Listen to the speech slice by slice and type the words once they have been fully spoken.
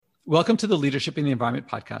Welcome to the Leadership in the Environment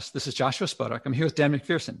podcast. This is Joshua Spodek. I'm here with Dan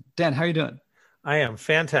McPherson. Dan, how are you doing? I am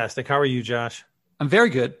fantastic. How are you, Josh? I'm very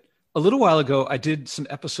good. A little while ago, I did some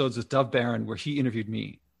episodes with Dov Baron where he interviewed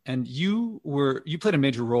me, and you played a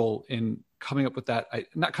major role in coming up with that.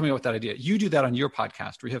 Not coming up with that idea. You do that on your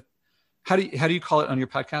podcast. How do you call it on your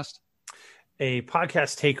podcast? A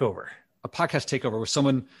podcast takeover. A podcast takeover where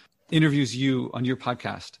someone interviews you on your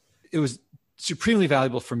podcast. It was supremely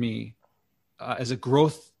valuable for me as a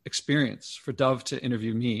growth experience for Dov to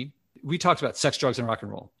interview me. We talked about sex, drugs, and rock and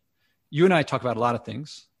roll. You and I talk about a lot of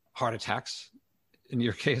things, heart attacks in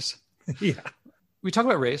your case. Yeah. We talk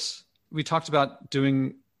about race. We talked about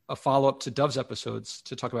doing a follow-up to Dov's episodes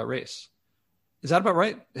to talk about race. Is that about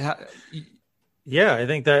right? Yeah, I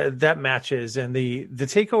think that matches. And the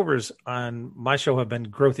takeovers on my show have been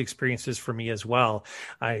growth experiences for me as well.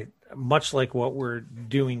 Much like what we're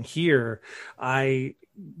doing here, I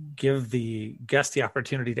give the guest the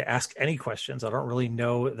opportunity to ask any questions. I don't really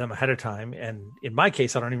know them ahead of time. And in my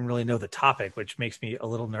case, I don't even really know the topic, which makes me a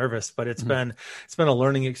little nervous, but it's been a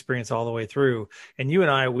learning experience all the way through. And you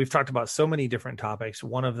and I, we've talked about so many different topics.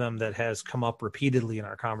 One of them that has come up repeatedly in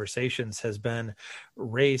our conversations has been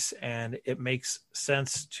race. And it makes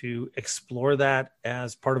sense to explore that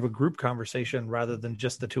as part of a group conversation rather than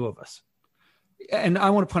just the two of us. And I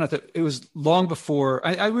want to point out that it was long before,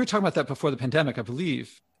 we were talking about that before the pandemic, I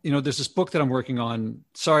believe. There's this book that I'm working on.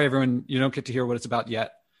 Sorry, everyone, you don't get to hear what it's about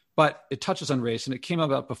yet, but it touches on race, and it came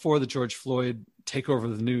about before the George Floyd takeover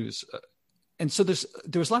of the news. And so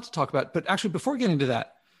there was a lot to talk about. But actually, before getting to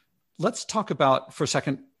that, let's talk about, for a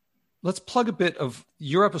second, let's plug a bit of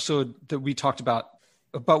your episode that we talked about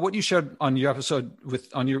what you shared on your episode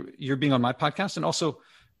on your being on my podcast. And also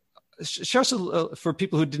share us for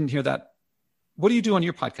people who didn't hear that. What do you do on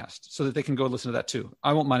your podcast so that they can go listen to that too?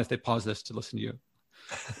 I won't mind if they pause this to listen to you.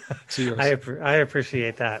 I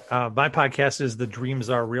appreciate that. My podcast is the Dreams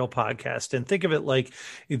Are Real podcast. And think of it like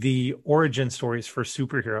the origin stories for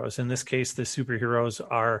superheroes. In this case, the superheroes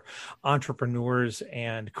are entrepreneurs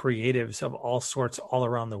and creatives of all sorts all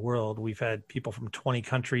around the world. We've had people from 20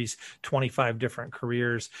 countries, 25 different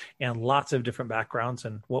careers, and lots of different backgrounds.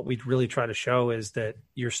 And what we really try to show is that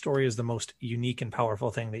your story is the most unique and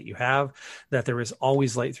powerful thing that you have, that there is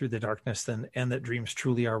always light through the darkness, and that dreams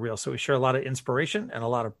truly are real. So we share a lot of inspiration and a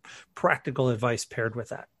lot of practical advice paired with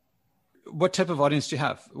that. What type of audience do you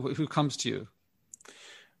have? Who comes to you?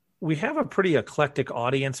 We have a pretty eclectic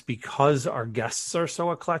audience because our guests are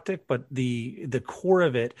so eclectic, but the core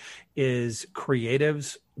of it is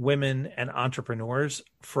creatives, women, and entrepreneurs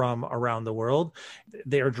from around the world.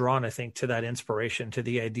 They are drawn, I think, to that inspiration, to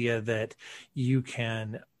the idea that you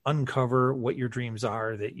can uncover what your dreams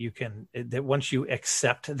are, that once you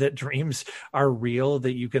accept that dreams are real,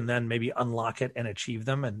 that you can then maybe unlock it and achieve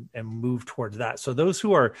them and move towards that. So those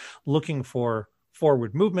who are looking for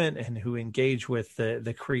forward movement and who engage with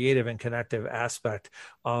the creative and connective aspect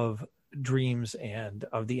of dreams and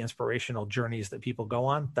of the inspirational journeys that people go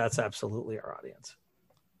on, that's absolutely our audience.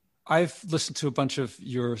 I've listened to a bunch of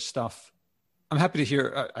your stuff. I'm happy to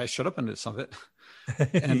hear. I showed up into some of it.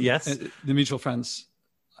 And, yes. And the mutual friends.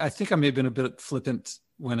 I think I may have been a bit flippant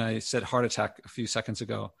when I said heart attack a few seconds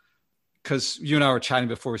ago, because you and I were chatting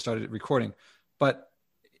before we started recording. But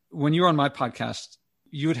when you were on my podcast,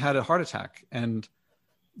 you had a heart attack, and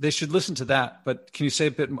they should listen to that. But can you say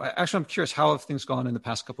a bit more? Actually, I'm curious, how have things gone in the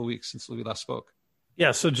past couple of weeks since we last spoke?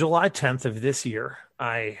 Yeah, so July 10th of this year,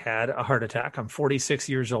 I had a heart attack. I'm 46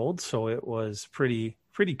 years old, so it was pretty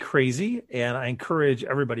crazy. And I encourage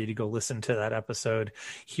everybody to go listen to that episode,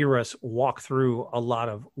 hear us walk through a lot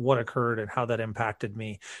of what occurred and how that impacted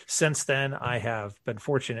me. Since then, I have been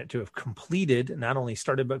fortunate to have not only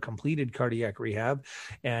started, but completed cardiac rehab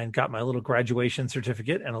and got my little graduation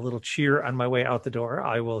certificate and a little cheer on my way out the door.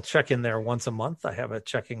 I will check in there once a month. I have a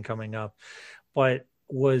check-in coming up, but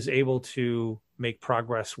was able to make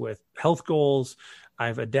progress with health goals.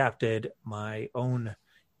 I've adapted my own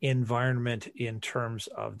environment in terms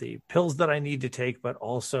of the pills that I need to take, but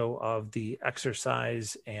also of the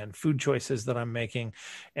exercise and food choices that I'm making.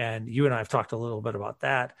 And you and I have talked a little bit about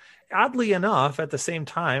that. Oddly enough, at the same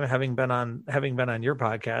time, having been on your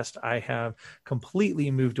podcast, I have completely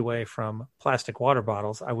moved away from plastic water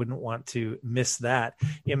bottles. I wouldn't want to miss that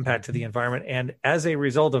impact to the environment. And as a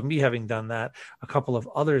result of me having done that, a couple of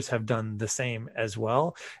others have done the same as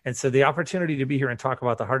well. And so the opportunity to be here and talk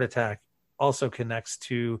about the heart attack also connects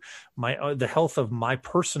to the health of my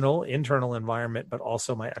personal internal environment, but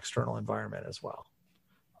also my external environment as well.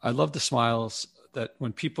 I love the smiles that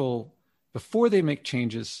when people, before they make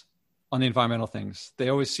changes on the environmental things, they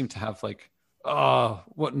always seem to have like, oh,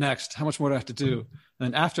 what next? How much more do I have to do?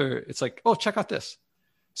 And then after, it's like, oh, check out this.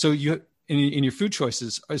 So in your food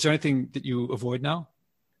choices, is there anything that you avoid now?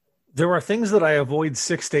 There are things that I avoid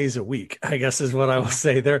 6 days a week, I guess is what I will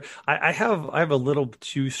say. I have a little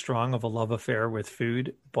too strong of a love affair with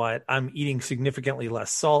food, but I'm eating significantly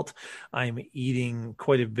less salt. I'm eating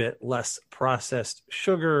quite a bit less processed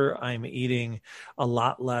sugar. I'm eating a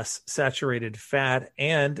lot less saturated fat.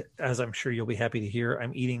 And as I'm sure you'll be happy to hear,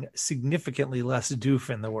 I'm eating significantly less doof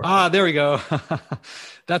in the world. Ah, there we go.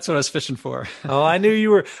 That's what I was fishing for. Oh, I knew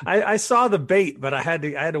you were. I saw the bait, but I had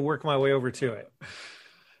to work my way over to it.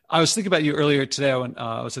 I was thinking about you earlier today when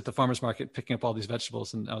I was at the farmer's market picking up all these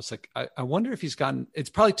vegetables. And I was like, I wonder if he's gotten, it's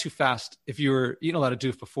probably too fast if you were eating a lot of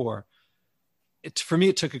doof before. For me,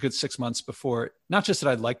 it took a good 6 months before, not just that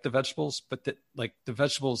I liked the vegetables, but that like the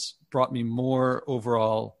vegetables brought me more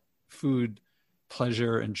overall food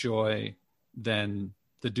pleasure and joy than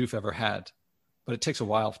the doof ever had. But it takes a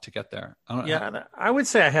while to get there. I would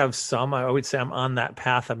say I have some. I would say I'm on that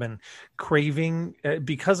path. I've been craving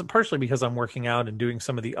partially because I'm working out and doing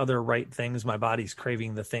some of the other right things. My body's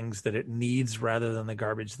craving the things that it needs rather than the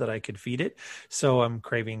garbage that I could feed it. So I'm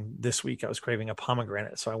craving this week. I was craving a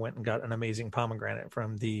pomegranate. So I went and got an amazing pomegranate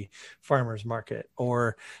from the farmer's market,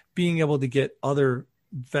 or being able to get other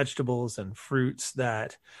vegetables and fruits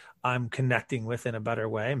that I'm connecting with in a better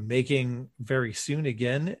way. I'm making very soon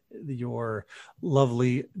again your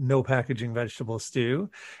lovely no packaging vegetable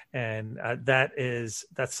stew, and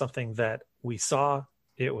that's something that we saw.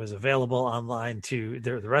 It was available online to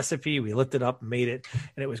the recipe. We looked it up, made it,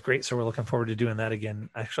 and it was great. So we're looking forward to doing that again.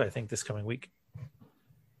 Actually, I think this coming week.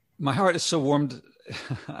 My heart is so warmed.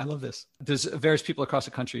 I love this. There's various people across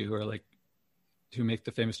the country who make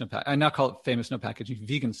the famous I now call it famous no packaging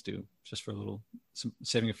vegan stew, just for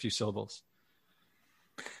saving a few syllables.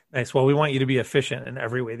 Nice. Well, we want you to be efficient in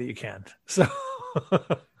every way that you can. So,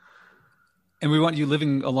 and we want you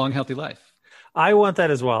living a long, healthy life. I want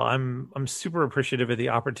that as well. I'm super appreciative of the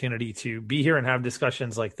opportunity to be here and have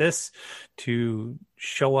discussions like this, to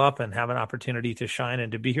show up and have an opportunity to shine,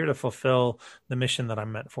 and to be here to fulfill the mission that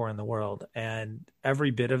I'm meant for in the world. And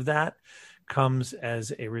every bit of that comes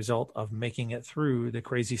as a result of making it through the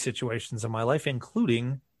crazy situations of my life,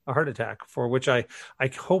 including a heart attack, for which I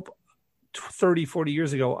hope 30, 40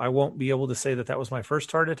 years ago, I won't be able to say that was my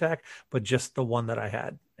first heart attack, but just the one that I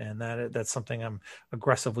had. And that's something I'm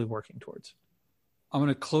aggressively working towards. I'm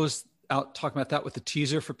going to close out talking about that with a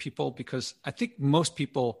teaser for people, because I think most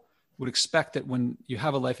people would expect that when you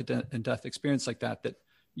have a life and death experience like that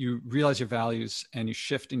you realize your values and you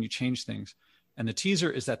shift and you change things. And the teaser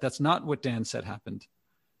is that that's not what Dan said happened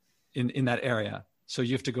in that area. So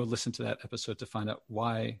you have to go listen to that episode to find out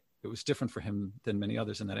why it was different for him than many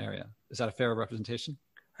others in that area. Is that a fair representation?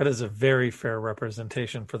 That is a very fair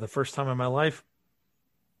representation. For the first time in my life,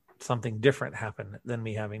 something different happened than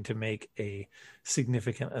me having to make a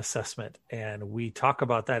significant assessment. And we talk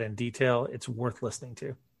about that in detail. It's worth listening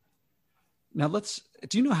to. Now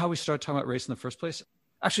do you know how we started talking about race in the first place?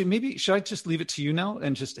 Actually, maybe should I just leave it to you now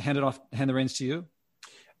and just hand the reins to you?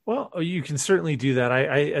 Well, you can certainly do that.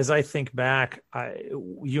 As I think back,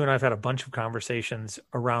 you and I've had a bunch of conversations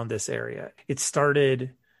around this area. It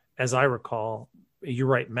started, as I recall, you're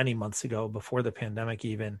right, many months ago, before the pandemic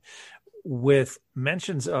even, with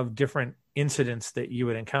mentions of different incidents that you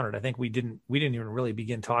had encountered. I think we didn't even really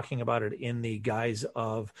begin talking about it in the guise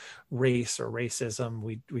of race or racism.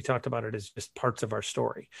 We talked about it as just parts of our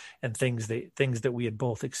story and things that we had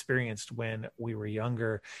both experienced when we were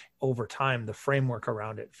younger. Over time, the framework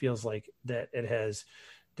around it feels like that it has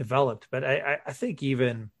developed. But I think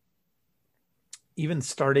even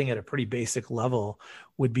starting at a pretty basic level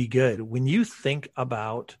would be good. When you think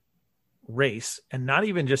about race, and not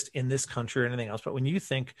even just in this country or anything else, but when you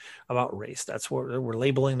think about race, that's where we're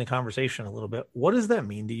labeling the conversation a little bit. What does that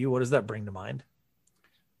mean to you? What does that bring to mind?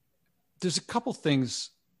 There's a couple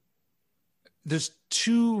things. There's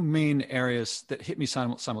two main areas that hit me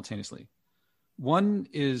simultaneously. One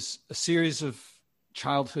is a series of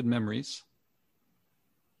childhood memories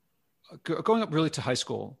going up really to high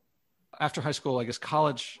school. After high school, I guess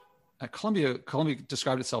college at Columbia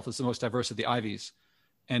described itself as the most diverse of the Ivies.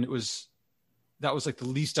 And that was like the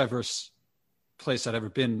least diverse place I'd ever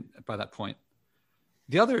been by that point.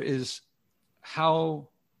 The other is how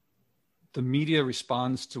the media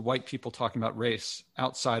responds to white people talking about race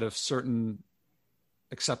outside of certain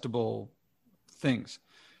acceptable things.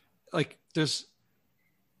 Like there's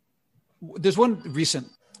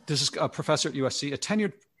a professor at USC, a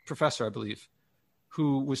tenured professor, I believe,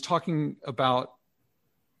 who was talking about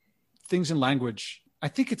things in language. I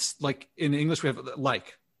think it's like in English we have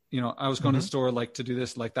like. I was going to the store like to do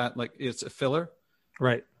this, like that, like it's a filler.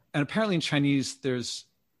 Right. And apparently in Chinese, there's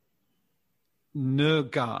ne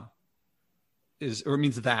ga or it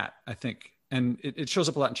means that, I think. And it shows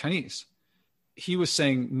up a lot in Chinese. He was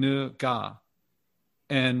saying ne ga,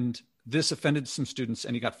 and this offended some students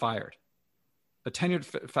and he got fired. A tenured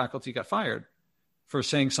faculty got fired for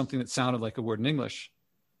saying something that sounded like a word in English.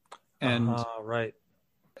 And right.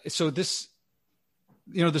 So this,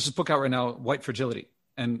 there's this book out right now, White Fragility.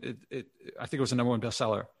 And I think it was a #1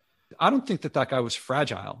 bestseller. I don't think that guy was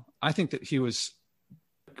fragile. I think that he was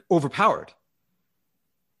overpowered.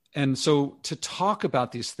 And so to talk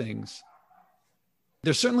about these things,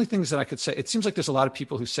 there's certainly things that I could say. It seems like there's a lot of white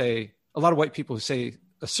people who say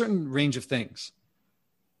a certain range of things.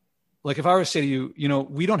 Like if I were to say to you,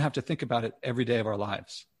 we don't have to think about it every day of our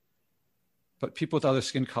lives, but people with other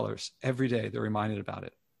skin colors, every day they're reminded about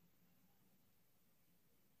it.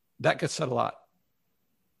 That gets said a lot.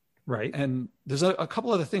 Right. And there's a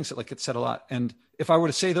couple other things that get said a lot. And if I were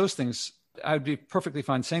to say those things, I'd be perfectly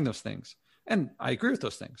fine saying those things. And I agree with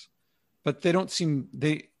those things, but they don't seem,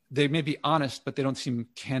 they may be honest, but they don't seem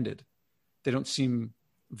candid. They don't seem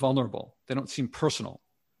vulnerable. They don't seem personal.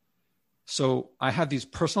 So I have these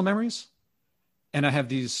personal memories and I have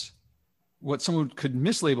these, what someone could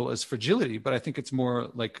mislabel as fragility, but I think it's more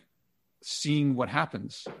like seeing what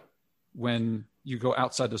happens when you go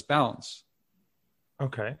outside those bounds.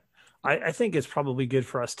 Okay. I think it's probably good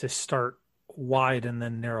for us to start wide and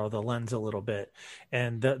then narrow the lens a little bit.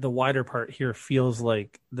 And the wider part here feels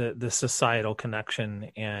like the societal connection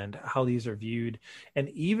and how these are viewed, and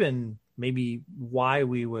even maybe why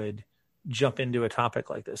we would jump into a topic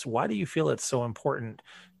like this. Why do you feel it's so important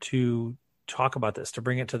to talk about this, to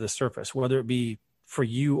bring it to the surface, whether it be for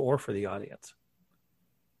you or for the audience?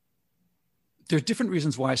 There are different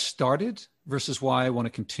reasons why I started versus why I want to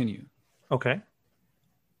continue. Okay.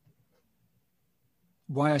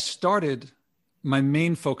 Why I started, my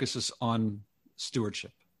main focus is on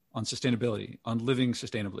stewardship, on sustainability, on living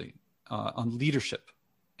sustainably, on leadership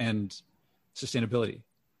and sustainability.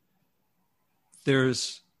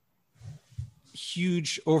 There's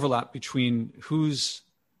huge overlap between who's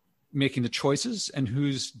making the choices and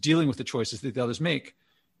who's dealing with the choices that the others make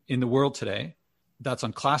in the world today. That's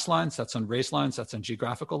on class lines, that's on race lines, that's on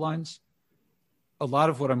geographical lines. A lot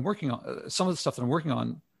of what I'm working on, some of the stuff that I'm working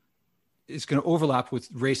on is going to overlap with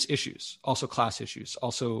race issues, also class issues,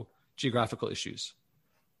 also geographical issues.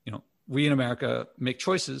 We in America make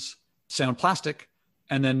choices, sound plastic,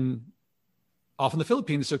 and then off in the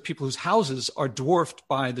Philippines, there are people whose houses are dwarfed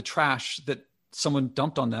by the trash that someone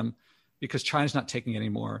dumped on them because China's not taking it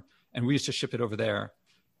anymore, and we used to ship it over there.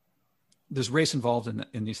 There's race involved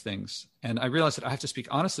in these things. And I realized that I have to speak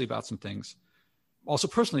honestly about some things, also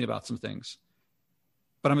personally about some things.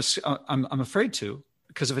 But I'm afraid to,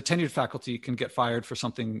 because if a tenured faculty can get fired for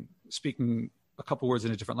something, speaking a couple words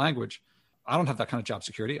in a different language, I don't have that kind of job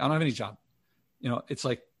security. I don't have any job. It's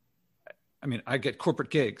like, I get corporate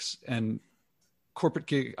gigs, and I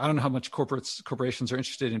don't know how much corporations are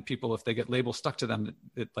interested in people if they get labels stuck to them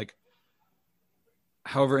that like,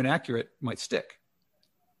 however inaccurate, might stick.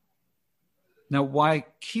 Now, why I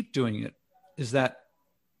keep doing it is that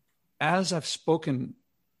as I've spoken,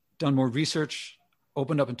 done more research,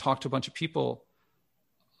 opened up and talked to a bunch of people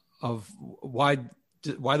of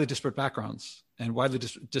widely disparate backgrounds and widely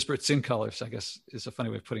disparate skin colors, I guess is a funny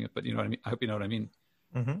way of putting it, but you know what I mean? I hope you know what I mean.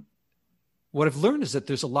 Mm-hmm. What I've learned is that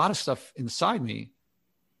there's a lot of stuff inside me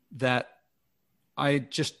that I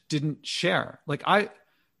just didn't share. Like I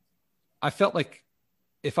felt like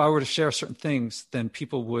if I were to share certain things, then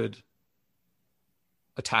people would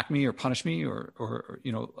attack me or punish me or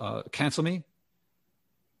cancel me.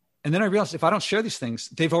 And then I realized if I don't share these things,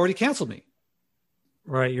 they've already canceled me.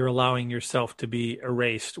 Right. You're allowing yourself to be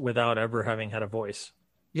erased without ever having had a voice.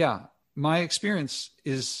 Yeah. My experience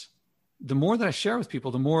is the more that I share with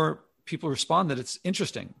people, the more people respond that it's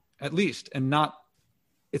interesting, at least, and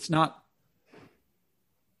it's not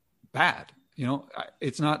bad.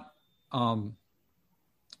 It's not,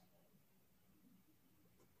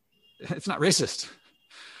 it's not racist.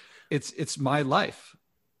 It's my life.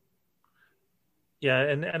 Yeah.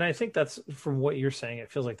 And I think that's, from what you're saying,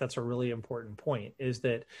 it feels like that's a really important point, is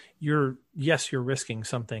that you're risking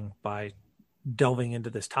something by delving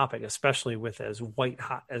into this topic, especially with as white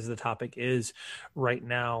hot as the topic is right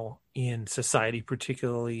now in society,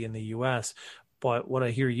 particularly in the US. But what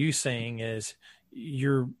I hear you saying is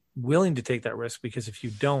you're willing to take that risk, because if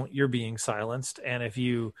you don't, you're being silenced. And if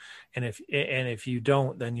you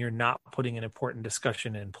don't, then you're not putting an important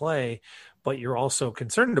discussion in play, but you're also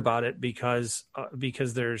concerned about it because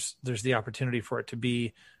there's the opportunity for it to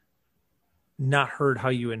be not heard how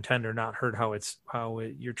you intend, or not heard how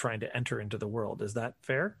you're trying to enter into the world. Is that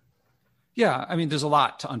fair? Yeah, I mean, there's a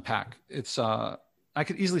lot to unpack. It's I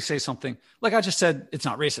could easily say something like I just said, it's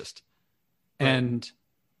not racist, right. And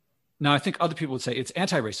now I think other people would say it's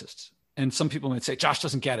anti-racist, and some people might say Josh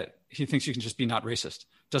doesn't get it. He thinks you can just be not racist.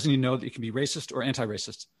 Doesn't he know that you can be racist or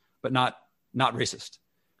anti-racist, but not racist?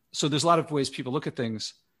 So there's a lot of ways people look at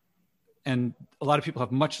things, and a lot of people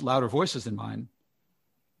have much louder voices than mine.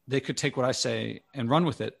 They could take what I say and run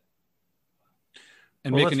with it,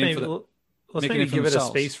 and make a name for them. Let's maybe give it a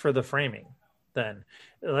space for the framing. Then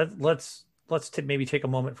let's maybe take a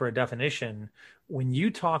moment for a definition. When you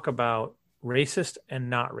talk about racist and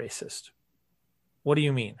not racist, what do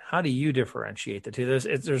you mean? How do you differentiate the two?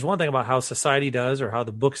 There's one thing about how society does or how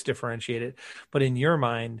the books differentiate it, but in your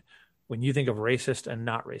mind, when you think of racist and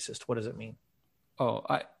not racist, what does it mean? Oh,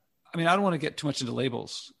 I mean, I don't want to get too much into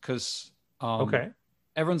labels because okay,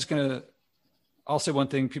 everyone's gonna. I'll say one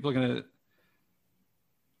thing. People are gonna.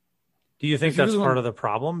 Do you think that's part of the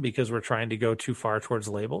problem because we're trying to go too far towards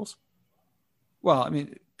labels? Well, I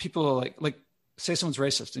mean, people are like say someone's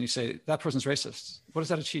racist and you say that person's racist. What does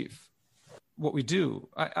that achieve? What we do.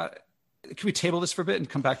 Can we table this for a bit and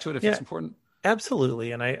come back to it if it's important?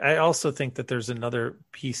 Absolutely. And I also think that there's another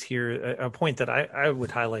piece here, a point that I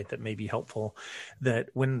would highlight that may be helpful, that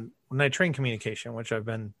when I train communication, which I've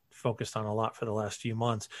been focused on a lot for the last few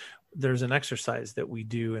months, there's an exercise that we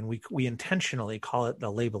do, and we intentionally call it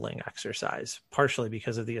the labeling exercise, partially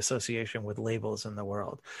because of the association with labels in the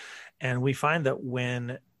world. And we find that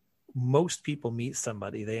when most people meet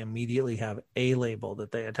somebody, they immediately have a label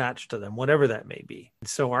that they attach to them, whatever that may be.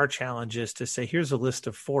 So our challenge is to say, here's a list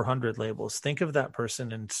of 400 labels. Think of that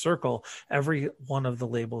person and circle every one of the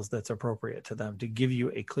labels that's appropriate to them to give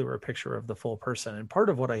you a clearer picture of the full person. And part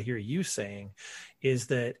of what I hear you saying is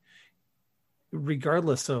that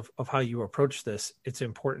regardless of how you approach this, it's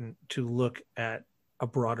important to look at a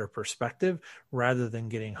broader perspective rather than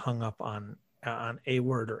getting hung up on a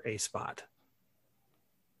word or a spot.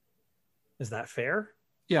 Is that fair?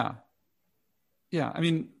 Yeah. Yeah. I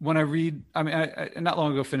mean, when I read, I not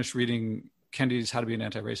long ago finished reading Kennedy's How to Be an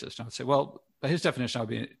Anti-Racist. And I would say, well, by his definition, I would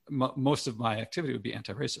be, most of my activity would be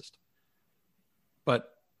anti-racist. But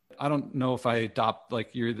I don't know if I adopt like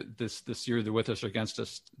you're either with us or against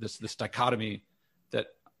us, this dichotomy that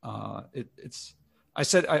it's,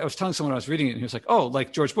 I was telling someone I was reading it and he was like, oh,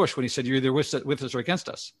 like George Bush, when he said you're either with us or against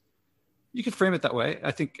us. You can frame it that way. I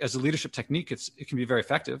think as a leadership technique, it can be very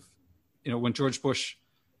effective. You know, when George Bush,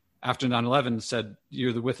 after 9/11, said,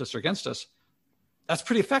 you're either with us or against us, that's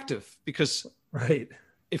pretty effective because right.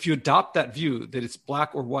 If you adopt that view that it's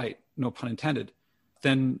black or white, no pun intended,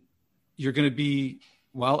 then you're going to be,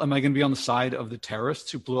 well, am I going to be on the side of the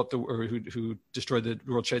terrorists who blew up or who destroyed the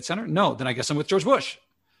World Trade Center? No, then I guess I'm with George Bush.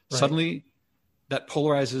 Right. Suddenly that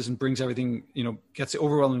polarizes and brings everything, gets the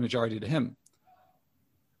overwhelming majority to him.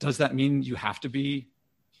 Does that mean you have to be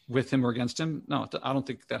with him or against him? No, I don't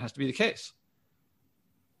think that has to be the case.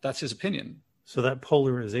 That's his opinion. So that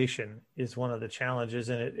polarization is one of the challenges,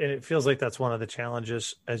 and it feels like that's one of the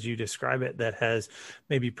challenges, as you describe it, that has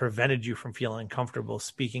maybe prevented you from feeling comfortable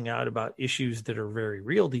speaking out about issues that are very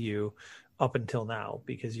real to you up until now,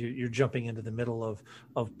 because you're jumping into the middle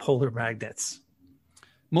of polar magnets.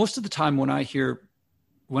 Most of the time when I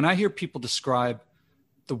hear people describe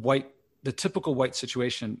the typical white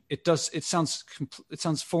situation, it sounds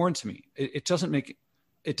foreign to me. It doesn't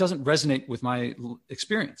resonate with my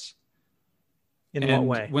experience. In what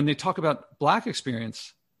way? When they talk about black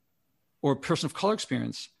experience or person of color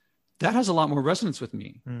experience, that has a lot more resonance with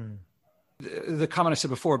me. Mm. The comment I said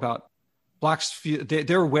before about blacks,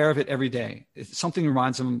 they're aware of it every day. It's something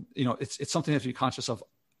reminds them, it's something they have to be conscious of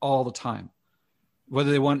all the time,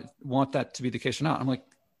 whether they want that to be the case or not. I'm like,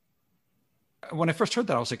 when I first heard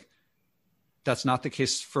that, I was like, that's not the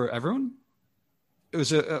case for everyone. It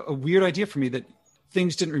was a weird idea for me that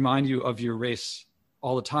things didn't remind you of your race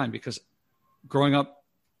all the time, because growing up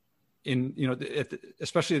in,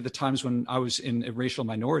 especially at the times when I was in a racial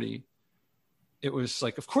minority, it was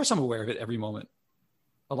like, of course I'm aware of it every moment.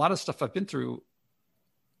 A lot of stuff I've been through.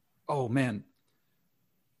 Oh man,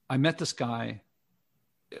 I met this guy.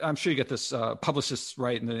 I'm sure you get this publicists,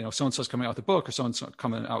 right? And so-and-so's coming out with a book, or so-and-so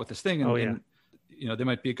coming out with this thing. And, and they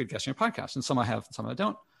might be a good guest on your podcast, and some I have, some I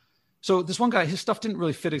don't. So this one guy, his stuff didn't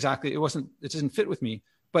really fit exactly. It didn't fit with me,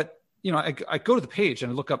 but I go to the page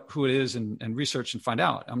and I look up who it is and research and find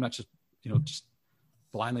out. I'm not just, just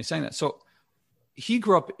blindly saying that. So he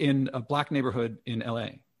grew up in a black neighborhood in LA,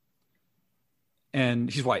 and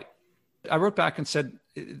he's white. I wrote back and said,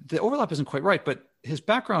 the overlap isn't quite right, but his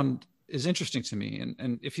background is interesting to me.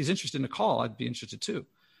 And if he's interested in a call, I'd be interested too.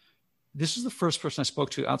 This is the first person I spoke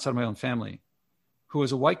to outside of my own family who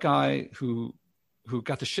was a white guy who who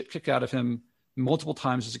got the shit kicked out of him multiple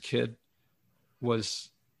times as a kid, was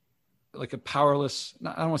like a powerless,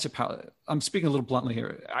 I don't want to say power, I'm speaking a little bluntly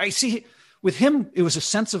here. I see with him, it was a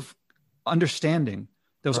sense of understanding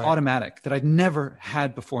that was automatic that I'd never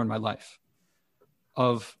had before in my life.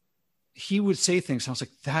 Of he would say things, and I was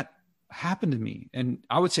like, that happened to me. And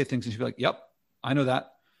I would say things and he'd be like, yep, I know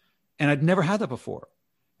that. And I'd never had that before.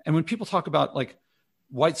 And when people talk about like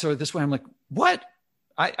whites are this way, I'm like, what?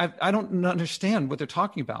 I don't understand what they're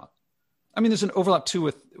talking about. I mean, there's an overlap too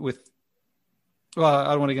with well,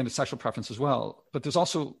 I don't want to get into sexual preference as well, but there's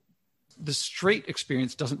also the straight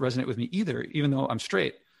experience doesn't resonate with me either, even though I'm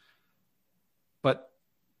straight. But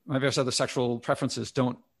my various other sexual preferences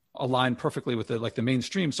don't align perfectly with the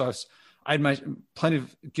mainstream. So I had plenty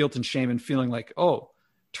of guilt and shame and feeling like, oh,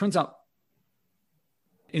 turns out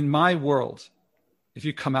in my world, if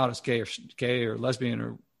you come out as gay or lesbian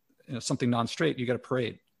or something non-straight, you get a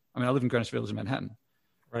parade. I mean, I live in Greenwich Village in Manhattan.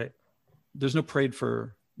 Right. There's no parade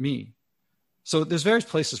for me. So there's various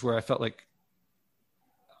places where I felt like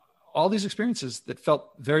all these experiences that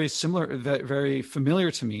felt very similar, very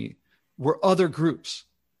familiar to me were other groups.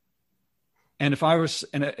 And if I were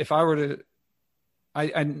to,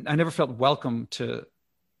 I never felt welcome to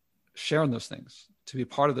share in those things, to be a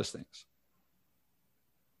part of those things.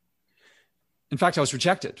 In fact, I was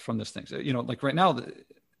rejected from those things. Like right now,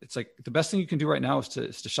 it's like the best thing you can do right now is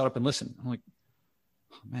to shut up and listen. I'm like,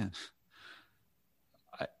 oh man,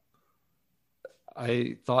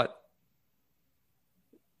 I thought.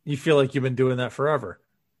 You feel like you've been doing that forever.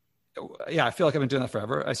 Yeah, I feel like I've been doing that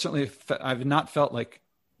forever. I've not felt like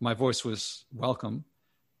my voice was welcome.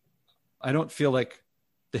 I don't feel like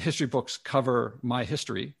the history books cover my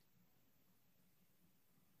history.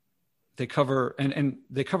 They cover, and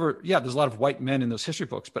they cover, yeah, there's a lot of white men in those history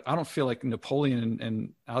books, but I don't feel like Napoleon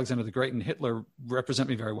and Alexander the Great and Hitler represent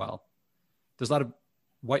me very well. There's a lot of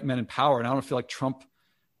white men in power, and I don't feel like Trump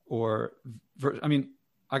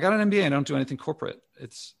I got an MBA and I don't do anything corporate.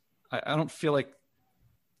 I don't feel like.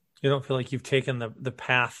 You don't feel like you've taken the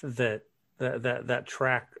path that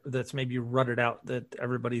track that's maybe rutted out that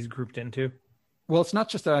everybody's grouped into? Well, it's not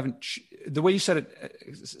just that I haven't, the way you said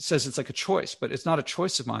it says it's like a choice, but it's not a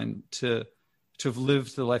choice of mine to have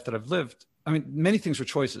lived the life that I've lived. I mean, many things were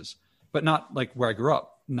choices, but not like where I grew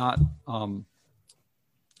up, not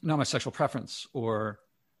my sexual preference, or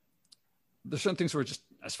there's certain things were just,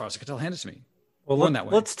 as far as I could tell, handed to me. Well,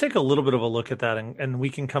 let's take a little bit of a look at that, and we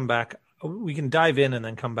can come back. We can dive in and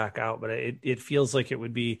then come back out, but it feels like it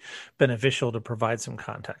would be beneficial to provide some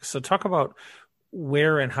context. So talk about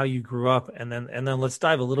where and how you grew up, and then let's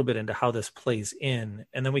dive a little bit into how this plays in,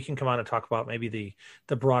 and then we can come on and talk about maybe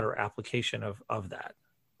the broader application of that.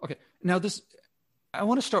 Okay. Now I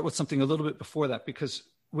want to start with something a little bit before that, because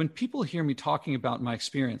when people hear me talking about my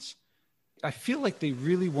experience, I feel like they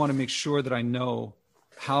really want to make sure that I know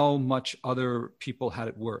how much other people had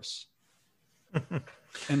it worse.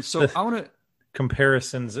 And so I want to...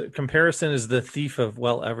 Comparison is the thief of,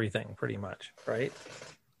 well, everything, pretty much, right?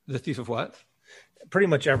 The thief of what? Pretty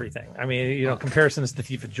much everything. I mean, comparison is the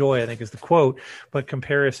thief of joy, I think is the quote, but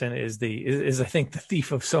comparison is I think the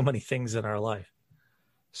thief of so many things in our life.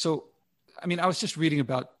 So, I mean, I was just reading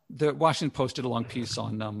about the Washington Post did a long piece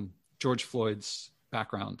on George Floyd's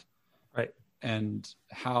background. Right. And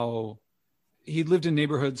how he lived in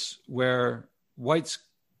neighborhoods where whites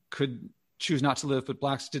could choose not to live, but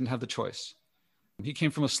blacks didn't have the choice. He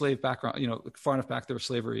came from a slave background, far enough back there was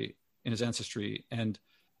slavery in his ancestry. And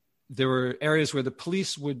there were areas where the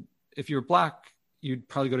police would, if you're black, you'd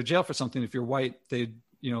probably go to jail for something. If you're white, they'd,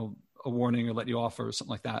 a warning or let you off or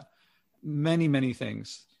something like that. Many, many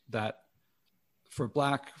things that for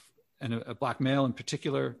black and a black male in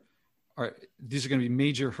particular these are going to be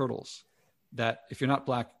major hurdles that if you're not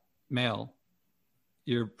black male,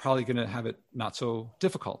 you're probably going to have it not so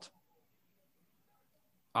difficult.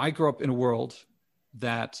 I grew up in a world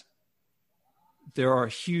that there are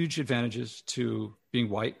huge advantages to being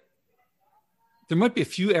white. There might be a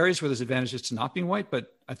few areas where there's advantages to not being white,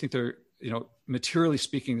 but I think they're, materially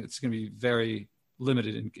speaking, it's going to be very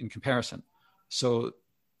limited in comparison. So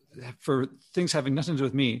for things having nothing to do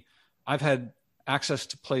with me, I've had access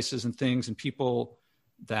to places and things and people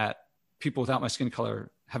that people without my skin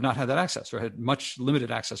color have not had that access, or had much limited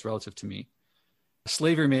access relative to me.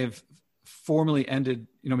 Slavery may have formally ended,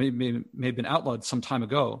 may have been outlawed some time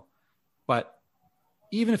ago, but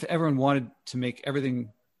even if everyone wanted to make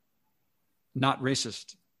everything not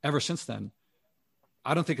racist ever since then,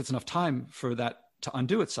 I don't think it's enough time for that to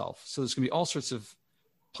undo itself. So there's going to be all sorts of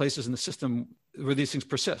places in the system where these things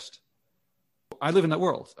persist. I live in that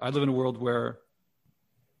world. I live in a world where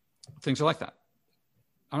things are like that.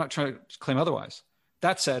 I'm not trying to claim otherwise.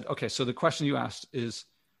 that said, okay, so the question you asked is,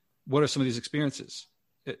 what are some of these experiences?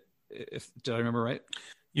 Did I remember right?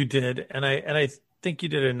 You did. And I think you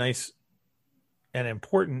did a nice and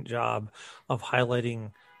important job of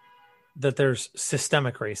highlighting that there's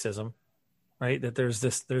systemic racism, right? That there's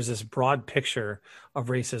this broad picture of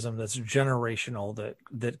racism that's generational,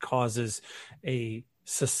 that causes a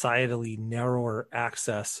societally narrower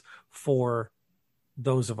access for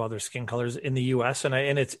those of other skin colors in the US. And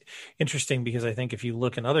it's interesting because I think if you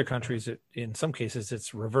look in other countries, in some cases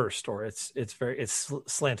it's reversed, or it's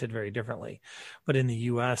slanted very differently. But in the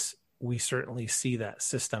US, we certainly see that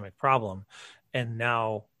systemic problem. And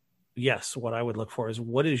now, yes, what I would look for is,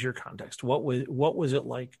 what is your context? What was it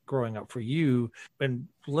like growing up for you? And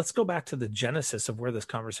let's go back to the genesis of where this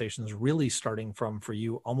conversation is really starting from for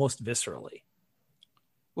you, almost viscerally.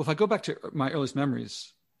 Well, if I go back to my earliest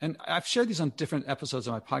memories, and I've shared these on different episodes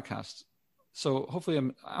of my podcast, so hopefully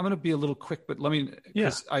I'm going to be a little quick, but let me,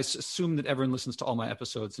 because I assume that everyone listens to all my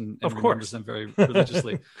episodes and remembers them very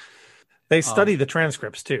religiously. They study the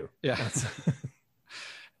transcripts too. Yeah.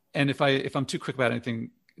 And if I'm too quick about anything,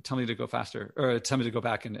 tell me to go faster, or tell me to go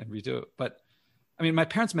back and redo it. But I mean, my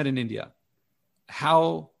parents met in India.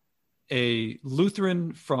 How a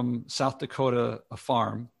Lutheran from South Dakota, a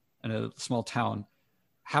farm in a small town,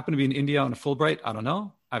 happened to be in India on a Fulbright, I don't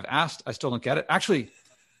know. I've asked, I still don't get it. Actually,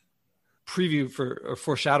 preview for or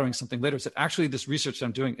foreshadowing something later is that actually this research that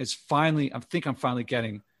I'm doing is finally, I think I'm finally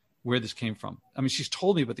getting where this came from. I mean, she's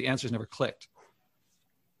told me, but the answers never clicked.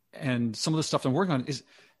 And some of the stuff I'm working on is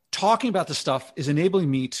talking about this stuff is enabling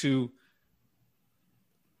me to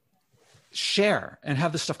share and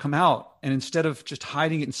have this stuff come out. And instead of just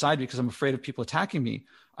hiding it inside because I'm afraid of people attacking me,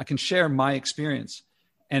 I can share my experience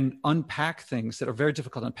and unpack things that are very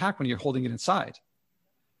difficult to unpack when you're holding it inside.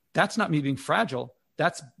 That's not me being fragile.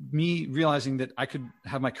 That's me realizing that I could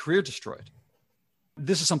have my career destroyed.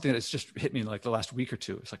 This is something that's just hit me like the last week or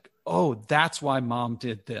two. It's like, oh, that's why mom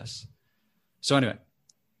did this. So anyway,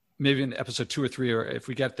 maybe in episode 2 or 3, or if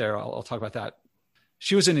we get there, I'll talk about that.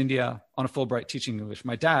 She was in India on a Fulbright teaching English.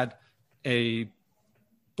 My dad, a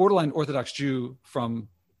borderline Orthodox Jew from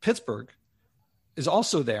Pittsburgh, is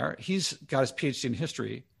also there. He's got his PhD in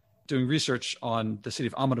history, doing research on the city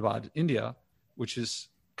of Ahmedabad, India, which is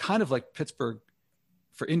kind of like Pittsburgh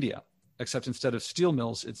for India, except instead of steel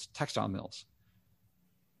mills, it's textile mills.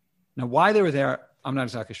 Now, why they were there, I'm not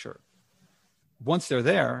exactly sure. Once they're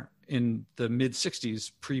there in the mid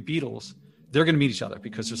 60s, pre-Beatles, they're going to meet each other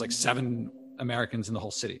because there's like 7 Americans in the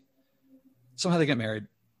whole city. Somehow they get married.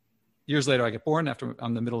 Years later, I get born after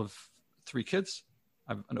I'm in the middle of 3 kids.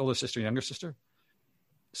 I have an older sister, a younger sister.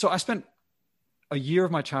 So I spent a year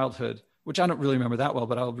of my childhood, which I don't really remember that well,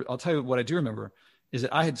 but I'll tell you what I do remember, is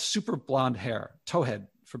that I had super blonde hair, towhead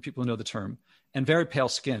for people who know the term, and very pale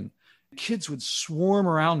skin. Kids would swarm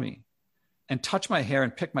around me and touch my hair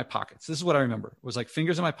and pick my pockets. This is what I remember. It was like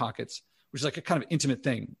fingers in my pockets, which is like a kind of intimate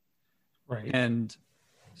thing. Right. And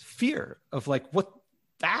fear of like,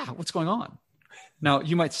 what's going on? Now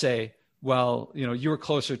you might say, well, you were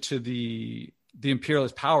closer to the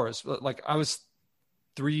imperialist powers. Like I was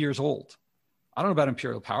 3 years old. I don't know about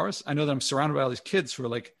imperial powers. I know that I'm surrounded by all these kids who are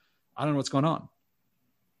like, I don't know what's going on.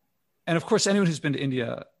 And of course, anyone who's been to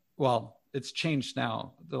India, well, it's changed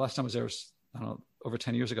now. The last time I was there was, I don't know, over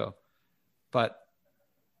 10 years ago. But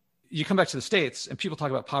you come back to the States and people talk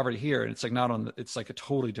about poverty here, and it's like it's like a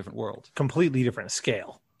totally different world. Completely different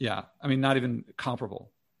scale. Yeah. I mean, not even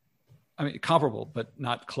comparable. I mean, comparable, but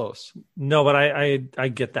not close. No, but I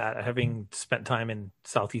get that. Having spent time in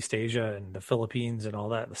Southeast Asia and the Philippines and all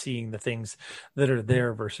that, seeing the things that are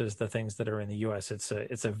there versus the things that are in the US, it's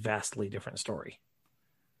a vastly different story.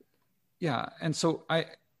 Yeah. And so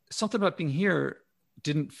something about being here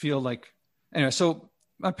didn't feel like, anyway, so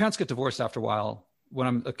my parents get divorced after a while when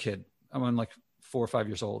I'm a kid. I'm like 4 or 5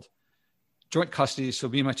 years old. Joint custody. So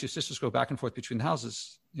me and my 2 sisters go back and forth between the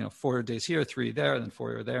houses, 4 days here, 3 there, and then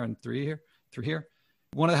 4 there and 3 here.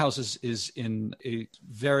 One of the houses is in a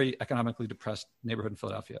very economically depressed neighborhood in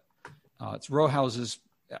Philadelphia. It's row houses.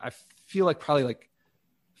 I feel like probably like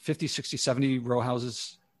 50, 60, 70 row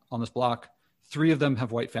houses on this block. 3 of them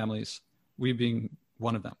have white families, we being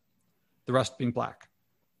one of them, the rest being black.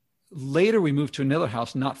 Later, we moved to another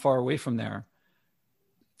house not far away from there.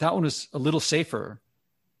 That one was a little safer.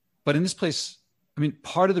 But in this place, I mean,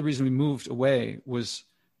 part of the reason we moved away was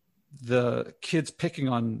the kids picking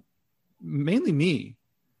on mainly me.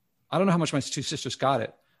 I don't know how much my 2 sisters got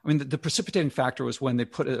it. I mean, the precipitating factor was when they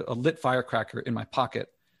put a lit firecracker in my pocket,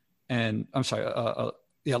 and I'm sorry,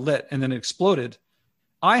 lit, and then it exploded.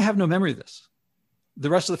 I have no memory of this. The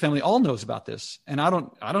rest of the family all knows about this, and I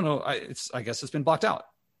don't know. I guess it's been blocked out.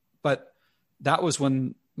 But that was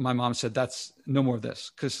when my mom said, that's no more of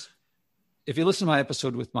this. Because if you listen to my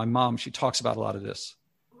episode with my mom, she talks about a lot of this.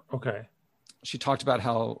 Okay. She talked about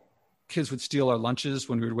how kids would steal our lunches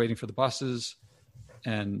when we were waiting for the buses.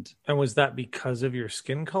 And was that because of your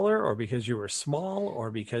skin color, or because you were small, or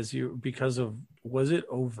because was it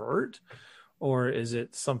overt, or is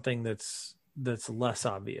it something that's less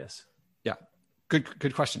obvious? Yeah.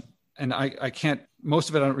 Good question. And I can't, most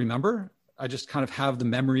of it I don't remember. I just kind of have the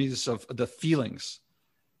memories of the feelings.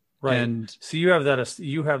 Right. And so you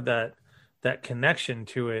have that connection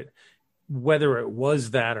to it, whether it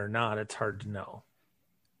was that or not, it's hard to know.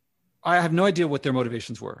 I have no idea what their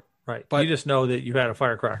motivations were. Right. But you just know that you had a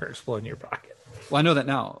firecracker explode in your pocket. Well, I know that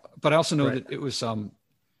now, but I also know Right. that it was,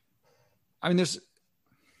 there's,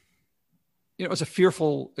 it was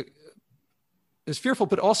fearful,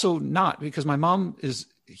 but also not, because my mom is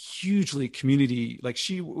hugely community. Like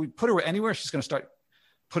we put her anywhere, she's going to start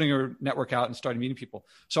putting her network out and starting meeting people.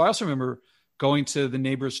 So I also remember going to the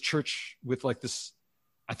neighbor's church with like this,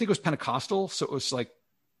 I think it was Pentecostal. So it was like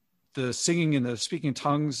the singing and the speaking in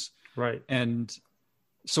tongues. Right. And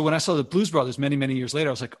so when I saw the Blues Brothers many, many years later,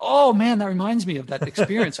 I was like, oh man, that reminds me of that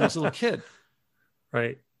experience when I was a little kid.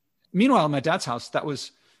 Right. Meanwhile, in my dad's house,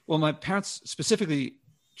 my parents specifically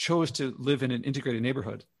chose to live in an integrated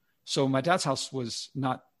neighborhood. So my dad's house was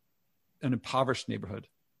not an impoverished neighborhood.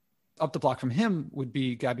 Up the block from him would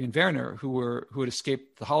be Gabby and Werner, who had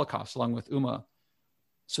escaped the Holocaust along with Uma.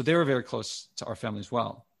 So they were very close to our family as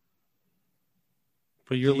well.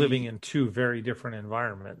 But you're living in two very different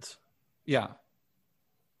environments. Yeah.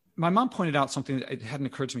 My mom pointed out something that it hadn't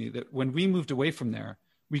occurred to me, that when we moved away from there,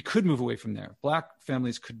 we could move away from there. Black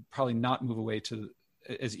families could probably not move away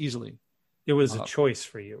as easily. It was a choice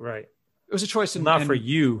for you, right? It was a choice. Not for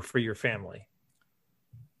you, for your family.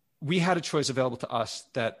 We had a choice available to us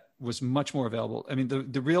that was much more available. I mean, the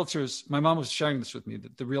realtors, my mom was sharing this with me,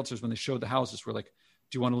 that the realtors, when they showed the houses, were like,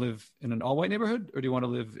 do you want to live in an all-white neighborhood, or do you want to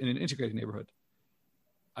live in an integrated neighborhood?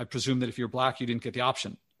 I presume that if you're Black, you didn't get the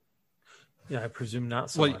option. Yeah, I presume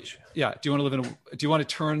not so much. Yeah. Do you want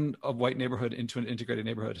to turn a white neighborhood into an integrated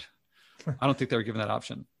neighborhood? I don't think they were given that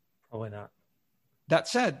option. Probably not. That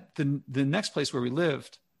said, the next place where we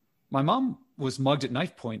lived, my mom was mugged at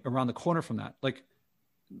knife point around the corner from that. Like,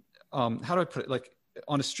 how do I put it? Like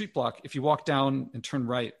on a street block, if you walk down and turn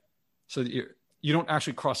right, so that you don't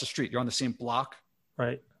actually cross the street, you're on the same block.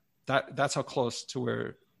 Right. That's how close to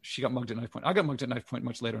where she got mugged at knife point. I got mugged at knife point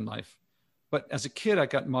much later in life. But as a kid, I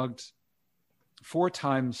got mugged 4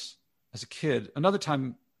 times as a kid. Another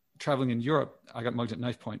time traveling in Europe, I got mugged at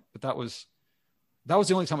knife point, but that was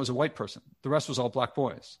the only time I was a white person. The rest was all Black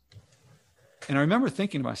boys. And I remember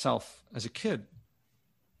thinking to myself as a kid,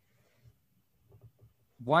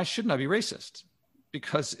 why shouldn't I be racist?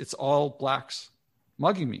 Because it's all Blacks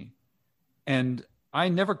mugging me. And I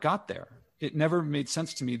never got there. It never made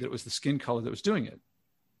sense to me that it was the skin color that was doing it.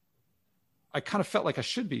 I kind of felt like I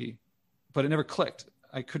should be, but it never clicked.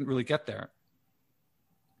 I couldn't really get there.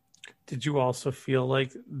 Did you also feel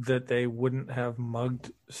like that they wouldn't have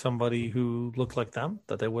mugged somebody who looked like them,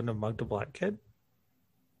 that they wouldn't have mugged a Black kid?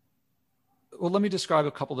 Well, let me describe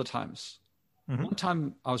a couple of the times. Mm-hmm. One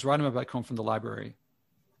time I was riding my bike home from the library,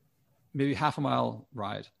 maybe half a mile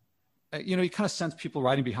ride. You kind of sense people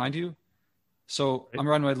riding behind you. So right. I'm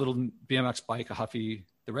riding my little BMX bike, a Huffy,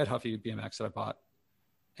 the red Huffy BMX that I bought.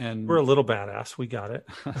 And we're a little badass. We got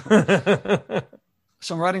it.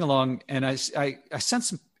 So I'm riding along and I sense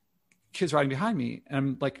some kids riding behind me, and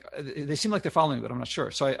I'm like, they seem like they're following me, but I'm not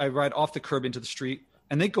sure. So I ride off the curb into the street,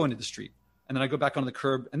 and they go into the street, and then I go back on the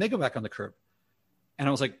curb, and they go back on the curb. And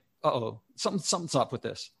I was like, uh-oh, something's up with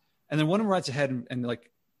this. And then one of them rides ahead and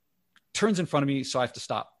like turns in front of me, so I have to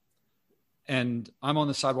stop. And I'm on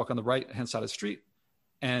the sidewalk on the right-hand side of the street.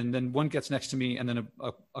 And then one gets next to me, and then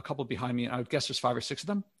a couple behind me, and I would guess there's 5 or 6 of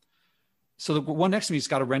them. So the one next to me has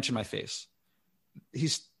got a wrench in my face.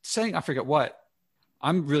 He's saying, I forget what.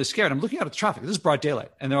 I'm really scared. I'm looking out at the traffic. This is broad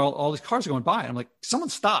daylight, and there are all these cars are going by. And I'm like, someone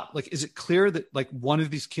stop. Like, is it clear that like one of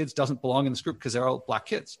these kids doesn't belong in this group because they're all Black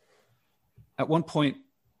kids? At one point,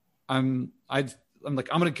 I'm like, I'm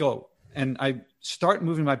going to go. And I start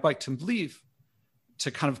moving my bike to leave, to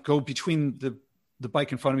kind of go between the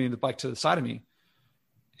bike in front of me and the bike to the side of me.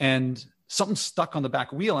 And something's stuck on the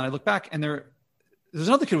back wheel. And I look back, and there's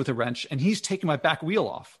another kid with a wrench, and he's taking my back wheel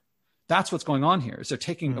off. That's what's going on here, is they're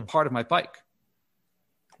taking a part of my bike.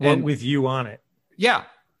 And with you on it. Yeah.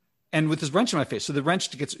 And with this wrench in my face. So the wrench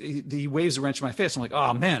he waves the wrench in my face. I'm like,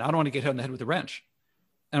 oh man, I don't want to get hit on the head with a wrench.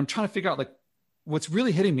 And I'm trying to figure out, like, what's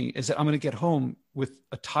really hitting me is that I'm going to get home with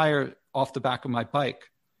a tire off the back of my bike,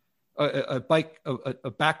 a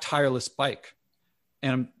back tireless bike.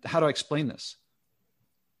 And how do I explain this?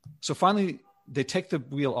 So finally, they take the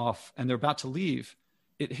wheel off and they're about to leave.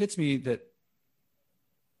 It hits me that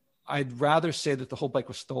I'd rather say that the whole bike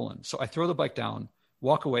was stolen. So I throw the bike down,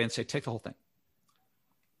 walk away, and say, take the whole thing.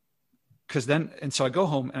 So I go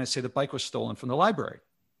home and I say the bike was stolen from the library.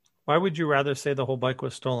 Why would you rather say the whole bike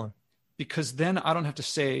was stolen? Because then I don't have to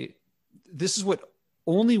say, this is what,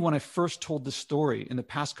 only when I first told the story in the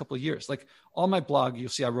past couple of years, like on my blog, you'll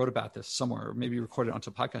see I wrote about this somewhere, or maybe recorded it onto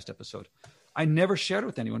a podcast episode. I never shared it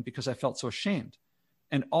with anyone because I felt so ashamed.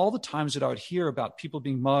 And all the times that I would hear about people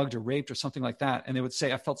being mugged or raped or something like that, and they would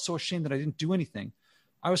say, I felt so ashamed that I didn't do anything.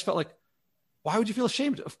 I always felt like, why would you feel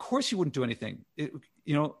ashamed? Of course you wouldn't do anything.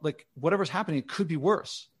 Like whatever's happening, it could be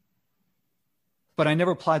worse. But I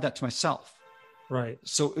never applied that to myself. Right.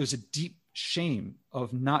 So it was a deep shame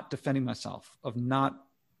of not defending myself, of not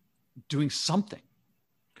doing something.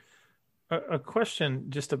 A question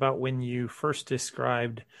just about when you first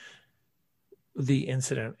described the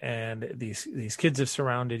incident and these kids have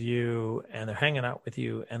surrounded you and they're hanging out with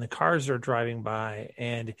you and the cars are driving by,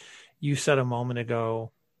 and you said a moment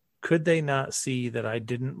ago, could they not see that I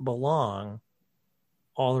didn't belong?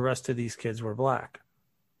 All the rest of these kids were black.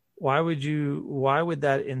 Why would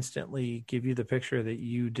that instantly give you the picture that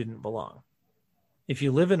you didn't belong? If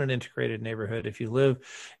you live in an integrated neighborhood,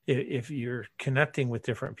 if you're connecting with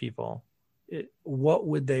different people, what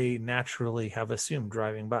would they naturally have assumed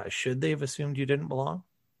driving by? Should they have assumed you didn't belong?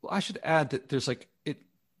 Well, I should add that there's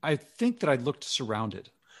I think that I looked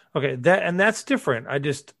surrounded. Okay. That's different.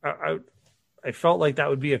 I felt like that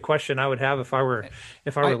would be a question I would have if I were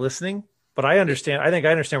listening, but I understand. I think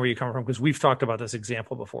I understand where you're coming from, because we've talked about this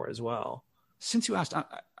example before as well. Since you asked,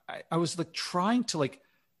 I was like trying to like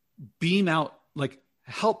beam out, like,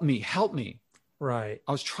 help me. Right.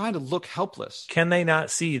 I was trying to look helpless. Can they not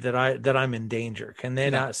see that I'm in danger? Can they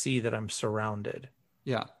not see that I'm surrounded?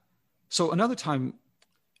 Yeah. So another time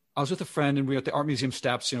I was with a friend and we were at the art museum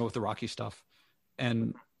steps, with the Rocky stuff.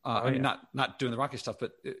 And I mean, not doing the Rocky stuff,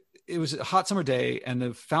 but it was a hot summer day and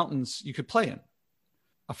the fountains you could play in.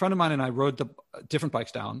 A friend of mine and I rode the different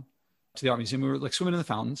bikes down to the art museum. We were like swimming in the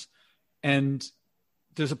fountains, and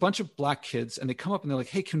there's a bunch of black kids and they come up and they're like,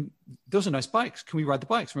 hey, those are nice bikes. Can we ride the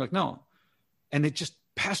bikes? And we're like, no. And they just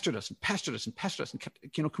pestered us and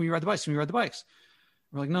kept, can we ride the bikes? Can we ride the bikes?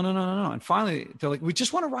 We're like, no. And finally they're like, we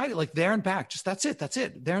just want to ride it like there and back. Just that's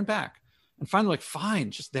it, there and back. And finally, like,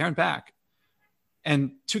 fine, just there and back.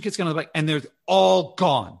 And two kids get on the bike and they're all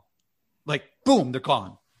gone. Like, boom, they're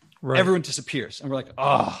gone. Right. Everyone disappears. And we're like,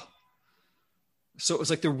 oh. So it was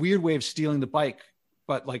like their weird way of stealing the bike,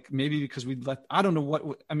 but like maybe because I don't know what,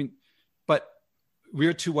 I mean, but we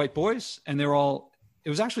were two white boys and it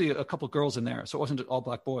was actually a couple of girls in there. So it wasn't all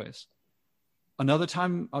black boys. Another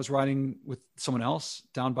time I was riding with someone else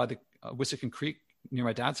down by the Wissahickon Creek near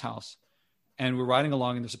my dad's house. And we're riding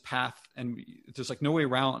along and there's a path and there's like no way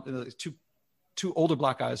around. Two older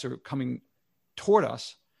black guys are coming toward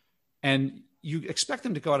us, and you expect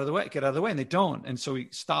them to get out of the way, and they don't. And so we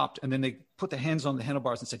stopped, and then they put the hands on the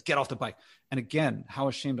handlebars and said, get off the bike. And again, how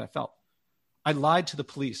ashamed I felt. I lied to the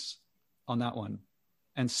police on that one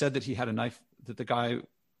and said that he had a knife, that the guy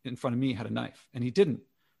in front of me had a knife, and he didn't.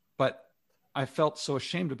 But I felt so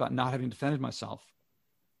ashamed about not having defended myself.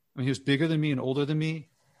 I mean, he was bigger than me and older than me,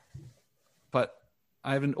 but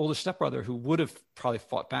I have an older stepbrother who would have probably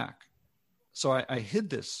fought back. So I hid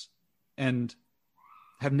this and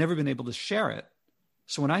have never been able to share it.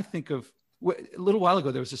 So when I think of a little while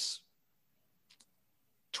ago, there was this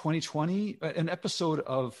 2020, an episode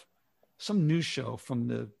of some news show from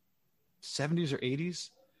the 70s or 80s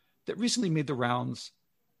that recently made the rounds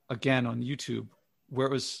again on YouTube, where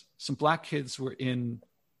it was some black kids were in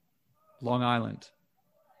Long Island.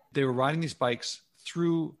 They were riding these bikes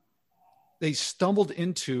they stumbled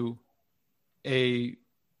into a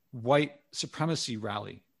white supremacy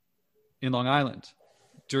rally in Long Island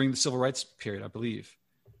during the civil rights period, I believe.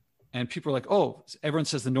 And people are like, oh, everyone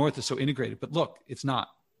says the North is so integrated, but look, it's not.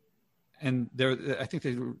 And I think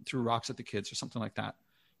they threw rocks at the kids or something like that.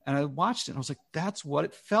 And I watched it and I was like, that's what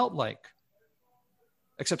it felt like.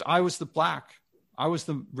 Except I was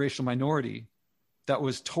the racial minority that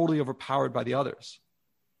was totally overpowered by the others.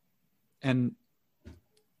 And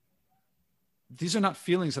these are not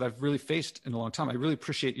feelings that I've really faced in a long time. I really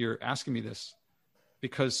appreciate your asking me this,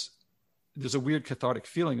 because there's a weird cathartic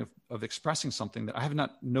feeling of expressing something that I have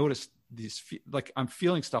not noticed like I'm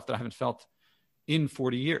feeling stuff that I haven't felt in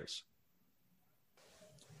 40 years.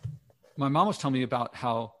 My mom was telling me about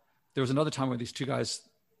how there was another time where these two guys,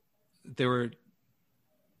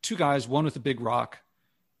 one with a big rock,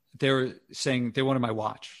 they were saying they wanted my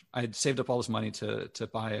watch. I had saved up all this money to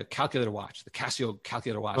buy a calculator watch, the Casio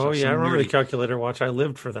calculator watch. Oh yeah, I remember the calculator watch. I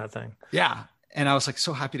lived for that thing. Yeah, and I was like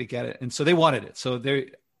so happy to get it, and so they wanted it. So they're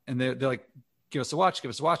like, give us the watch, give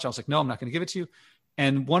us the watch. I was like, no, I'm not going to give it to you.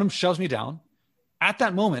 And one of them shoves me down. At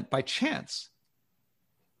that moment, by chance,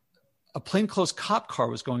 a plainclothes cop car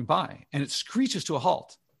was going by, and it screeches to a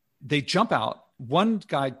halt. They jump out. One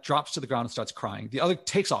guy drops to the ground and starts crying. The other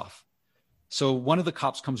takes off. So one of the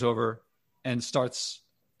cops comes over and starts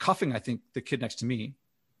cuffing, I think, the kid next to me.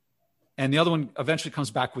 And the other one eventually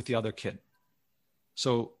comes back with the other kid.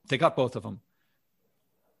 So they got both of them.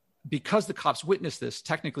 Because the cops witnessed this,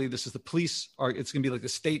 technically this is the police, or it's going to be like the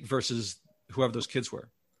state versus whoever those kids were.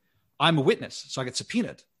 I'm a witness, so I get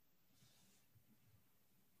subpoenaed.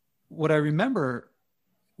 What I remember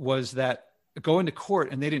was that going to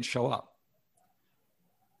court and they didn't show up.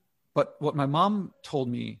 But what my mom told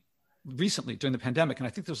me recently during the pandemic, and I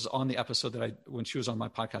think this was on the episode when she was on my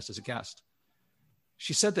podcast as a guest,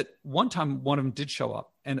 she said that one time one of them did show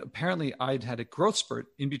up, and apparently I'd had a growth spurt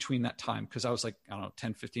in between that time because I was like, I don't know,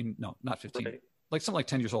 10, 15, no, not 15, right. Like something like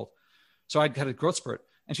 10 years old. So I'd had a growth spurt.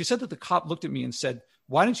 And she said that the cop looked at me and said,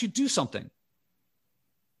 why didn't you do something?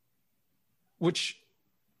 Which,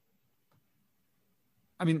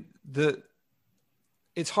 I mean,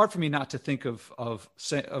 it's hard for me not to think of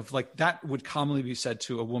like that would commonly be said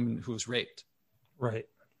to a woman who was raped. Right.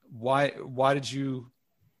 Why did you,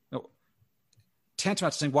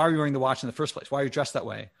 tantamount to saying, why are you wearing the watch in the first place? Why are you dressed that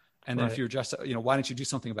way? And then if you're dressed, why didn't you do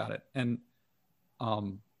something about it? And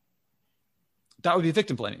that would be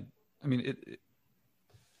victim blaming. I mean,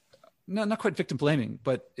 not quite victim blaming,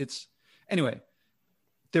 but it's, anyway,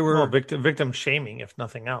 there were victim shaming, if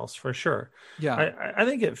nothing else, for sure. Yeah. I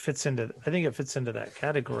think it fits into that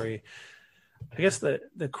category. I guess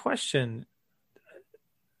the question,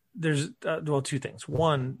 there's two things.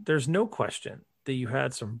 One, there's no question that you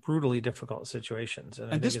had some brutally difficult situations.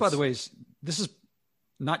 And this, by the way, this is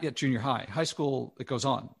not yet junior high. High school, it goes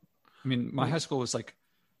on. I mean, my high school was like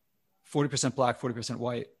 40% black, 40%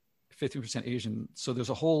 white, 50% Asian. So there's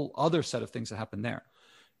a whole other set of things that happen there.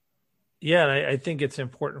 Yeah, and I think it's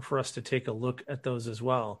important for us to take a look at those as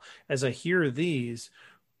well. As I hear these,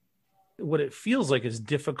 what it feels like is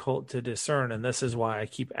difficult to discern, and this is why I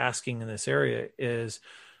keep asking in this area, is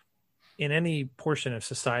in any portion of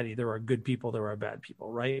society, there are good people, there are bad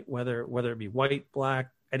people, right? Whether it be white,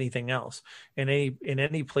 black, anything else. In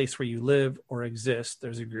any place where you live or exist,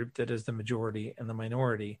 there's a group that is the majority and the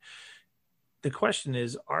minority. The question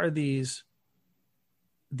is, are these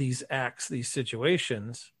acts, these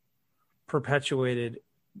situations perpetuated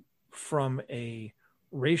from a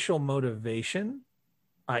racial motivation,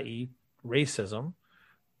 i.e. racism,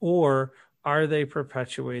 or are they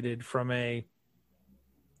perpetuated from a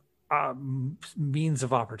means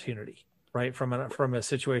of opportunity, right? From a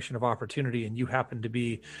situation of opportunity, and you happen to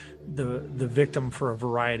be the victim for a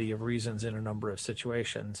variety of reasons in a number of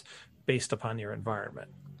situations based upon your environment.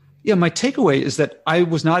 Yeah, my takeaway is that I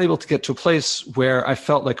was not able to get to a place where I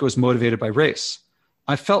felt like it was motivated by race.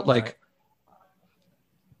 I felt like,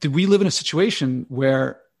 did we live in a situation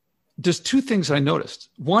where there's two things that I noticed.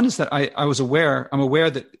 One is that I'm aware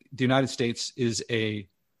that the United States is a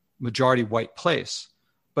majority white place,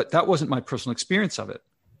 but that wasn't my personal experience of it.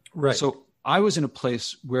 Right. So I was in a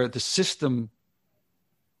place where the system,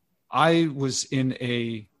 I was in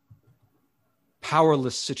a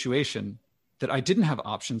powerless situation that I didn't have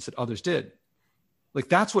options that others did. Like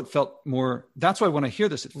that's what felt more, that's why when I hear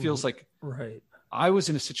this, it feels like I was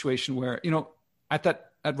in a situation where,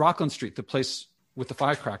 at Rockland Street, the place with the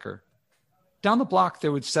firecracker, down the block, they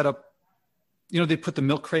would set up, they'd put the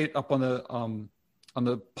milk crate up on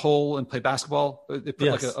the pole and play basketball. They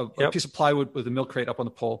put a piece of plywood with a milk crate up on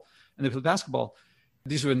the pole and they play basketball.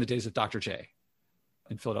 These were in the days of Dr. J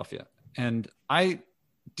in Philadelphia. And that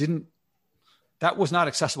was not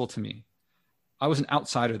accessible to me. I was an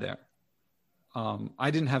outsider there.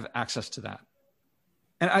 I didn't have access to that.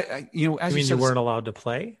 And as you mean you weren't allowed to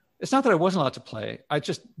play? It's not that I wasn't allowed to play. I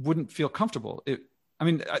just wouldn't feel comfortable.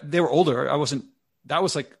 They were older. That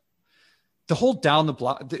was like the whole down the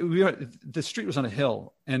block. The street was on a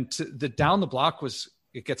hill, and the down the block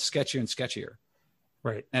it gets sketchier and sketchier.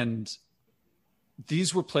 Right. And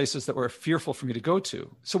these were places that were fearful for me to go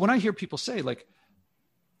to. So when I hear people say like,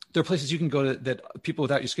 there are places you can go to that people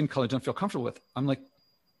without your skin color don't feel comfortable with, I'm like,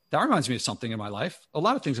 that reminds me of something in my life. A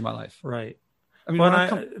lot of things in my life. Right. I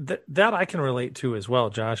mean, that I can relate to as well,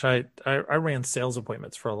 Josh. I ran sales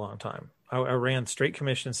appointments for a long time. I ran straight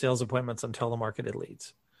commission sales appointments on telemarketed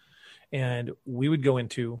leads. And we would go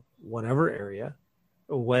into whatever area,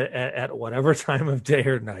 at whatever time of day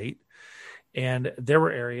or night, And there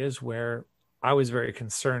were areas where I was very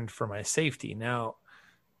concerned for my safety. Now,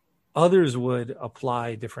 others would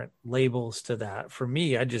apply different labels to that. For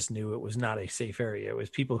me, I just knew it was not a safe area. It was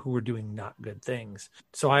people who were doing not good things.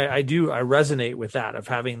 So I resonate with that, of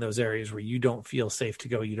having those areas where you don't feel safe to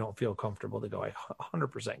go, you don't feel comfortable to go. I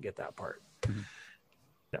 100% get that part. Mm-hmm.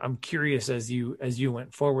 I'm curious, as you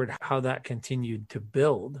went forward, how that continued to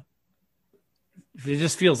build. It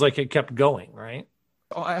just feels like it kept going, right?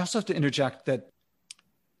 Oh, I also have to interject that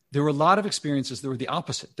there were a lot of experiences that were the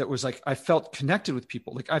opposite. That was like, I felt connected with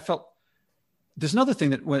people. Like I felt, there's another thing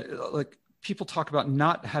that when like people talk about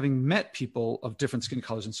not having met people of different skin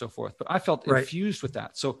colors and so forth, but I felt infused with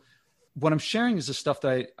that. So what I'm sharing is the stuff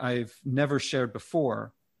that I've never shared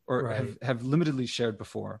before, or have limitedly shared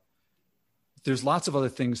before. There's lots of other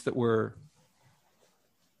things that were,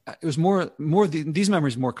 it was these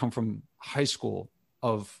memories more come from high school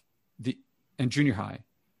and junior high,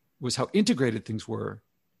 was how integrated things were,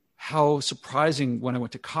 how surprising when I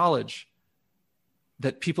went to college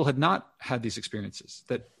that people had not had these experiences,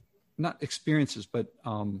 but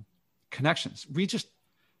connections.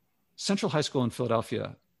 Central High School in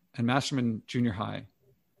Philadelphia and Masterman Junior High,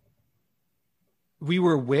 we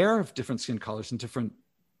were aware of different skin colors and different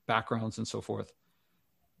backgrounds and so forth,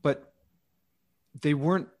 but they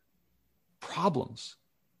weren't problems.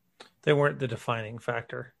 They weren't the defining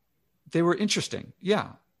factor. They were interesting. Yeah.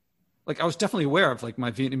 Like I was definitely aware of like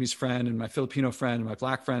my Vietnamese friend and my Filipino friend and my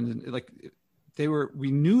Black friend. And like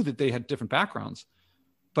we knew that they had different backgrounds,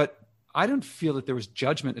 but I didn't feel that there was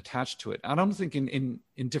judgment attached to it. I don't think in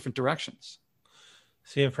different directions.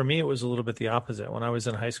 See, and for me, it was a little bit the opposite. When I was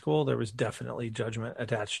in high school, there was definitely judgment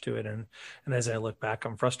attached to it. And as I look back,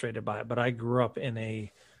 I'm frustrated by it, but I grew up in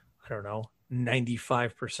a,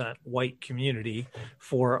 95% white community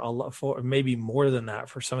for maybe more than that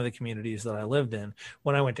for some of the communities that I lived in.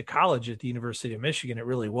 When I went to college at the University of Michigan, it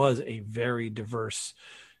really was a very diverse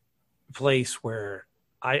place where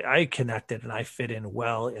I connected and I fit in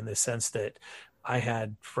well, in the sense that I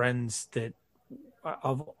had friends that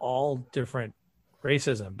of all different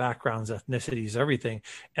races and backgrounds, ethnicities, everything.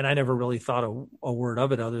 And I never really thought a word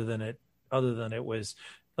of it other than it was,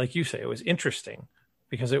 like you say, it was interesting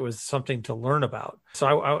because it was something to learn about. So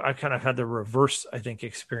I kind of had the reverse, I think,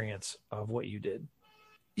 experience of what you did.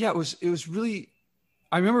 Yeah, it was really,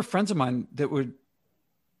 I remember friends of mine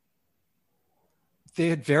they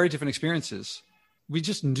had very different experiences. We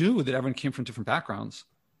just knew that everyone came from different backgrounds.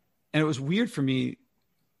 And it was weird for me,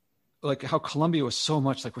 like how Columbia was so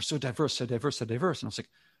much like, we're so diverse, so diverse, so diverse. And I was like,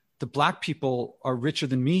 the Black people are richer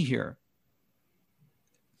than me here.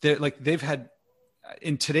 They've had,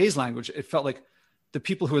 in today's language, it felt like the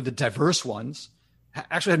people who are the diverse ones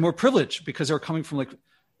actually had more privilege because they were coming from, like,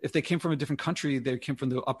 if they came from a different country, they came from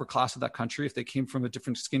the upper class of that country. If they came from a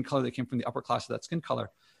different skin color, they came from the upper class of that skin color.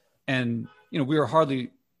 And, we were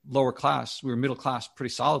hardly lower class. We were middle class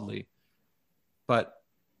pretty solidly. But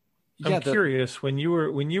yeah, I'm curious, when you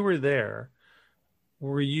were there,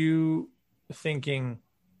 were you thinking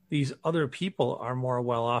these other people are more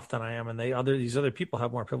well off than I am, and these other people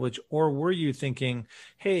have more privilege? Or were you thinking,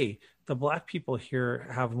 hey, the Black people here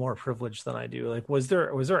have more privilege than I do? Like, was there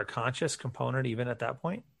a conscious component even at that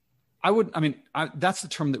point? That's the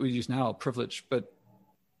term that we use now, privilege. But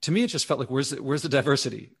to me, it just felt like, where's the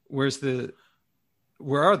diversity?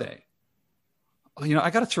 Where are they? I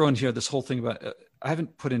got to throw in here this whole thing about, I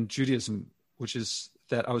haven't put in Judaism, which is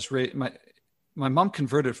that I was raised, my mom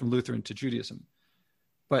converted from Lutheran to Judaism.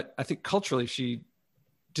 But I think culturally, she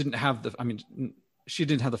didn't have the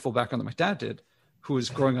full background that my dad did, who was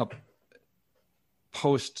growing up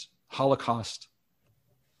post-Holocaust.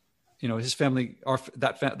 His family,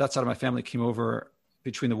 that side of my family came over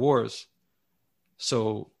between the wars.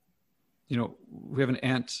 So, we have an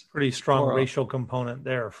aunt. Pretty strong racial component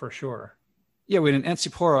there for sure. Yeah, we had an aunt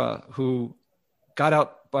Sipora who got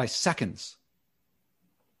out by seconds.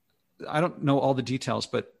 I don't know all the details,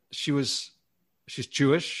 but she's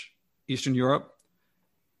Jewish, Eastern Europe,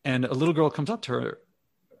 and a little girl comes up to her,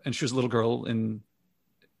 and she was a little girl in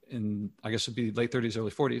I guess it'd be late 30s,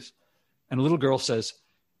 early 40s, and a little girl says,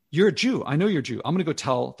 "You're a Jew. I know you're a Jew. I'm going to go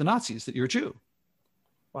tell the Nazis that you're a Jew."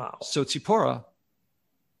 Wow. So Tzipora,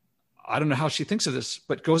 I don't know how she thinks of this,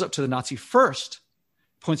 but goes up to the Nazi first,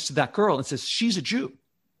 points to that girl and says, "She's a Jew.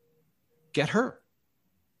 Get her."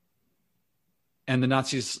 And the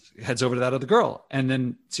Nazis heads over to that other girl, and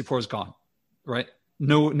then Tzipora's gone, right?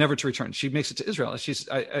 No, never to return. She makes it to Israel. She's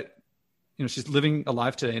living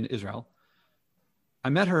alive today in Israel. I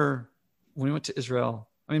met her when we went to Israel.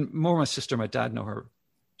 More my sister, my dad know her.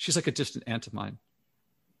 She's like a distant aunt of mine.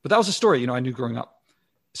 But that was a story, I knew growing up.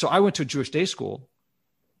 So I went to a Jewish day school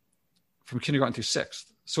from kindergarten through sixth.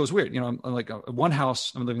 So it's weird. I'm like one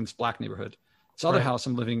house, I'm living in this black neighborhood. This other house,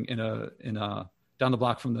 I'm living in a down the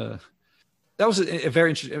block from that was a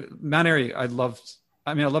very interesting Mount Airy. I loved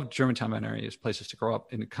Germantown, Mount Airy as places to grow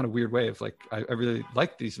up in a kind of weird way of like, I really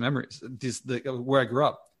like these memories, where I grew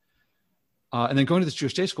up. And then going to this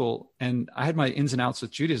Jewish day school, and I had my ins and outs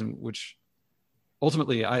with Judaism, which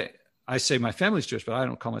ultimately I say my family's Jewish, but I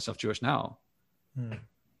don't call myself Jewish now.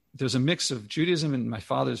 There's a mix of Judaism and my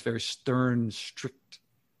father's very stern, strict,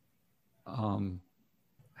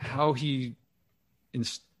 how he,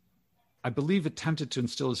 I believe, attempted to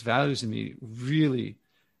instill his values in me really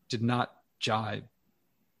did not jibe.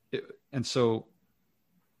 And so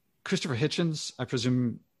Christopher Hitchens, I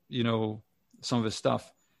presume, some of his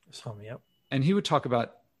stuff. Yep. And he would talk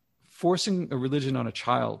about forcing a religion on a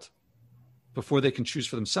child before they can choose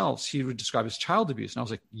for themselves. He would describe as child abuse. And I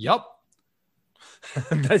was like, yup.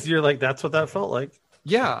 You're like, that's what that felt like.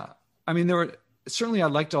 Yeah. I mean, certainly I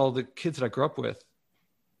liked all the kids that I grew up with,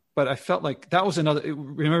 but I felt like that was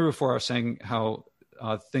remember before I was saying how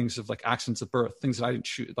things of like accidents of birth, things that I didn't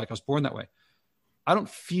choose, like I was born that way. I don't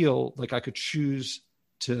feel like I could choose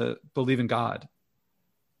to believe in God.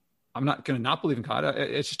 I'm not going to not believe in God.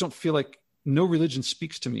 I just don't feel like, no religion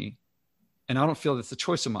speaks to me, and I don't feel that's a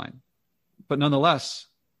choice of mine. But nonetheless,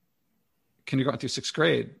 kindergarten through sixth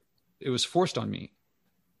grade, it was forced on me.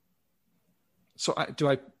 So do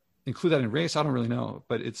I include that in race? I don't really know,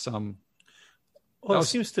 but it's well, it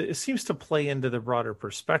seems to play into the broader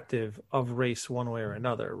perspective of race one way or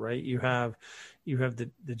another, right? You have the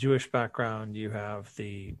Jewish background, you have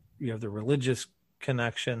the religious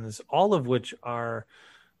connections, all of which are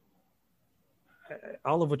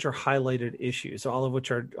highlighted issues, all of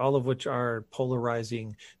which are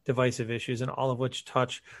polarizing, divisive issues, and all of which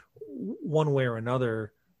touch one way or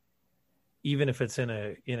another, even if it's in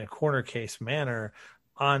a corner case manner,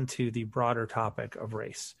 onto the broader topic of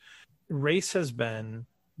race. Race has been,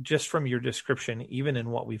 just from your description, even in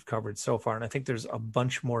what we've covered so far, and I think there's a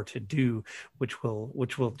bunch more to do, which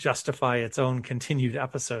will justify its own continued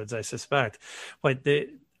episodes, I suspect. But the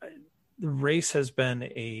race has been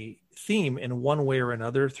a theme in one way or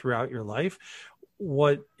another throughout your life.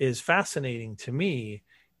 What is fascinating to me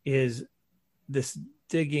is this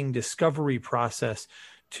discovery process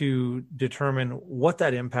to determine what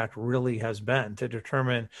that impact really has been, to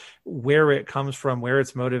determine where it comes from, where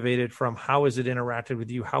it's motivated from, how has it interacted with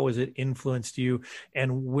you, how has it influenced you,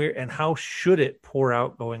 and how should it pour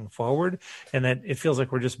out going forward. And that it feels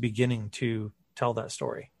like we're just beginning to tell that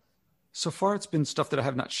story. So far, it's been stuff that I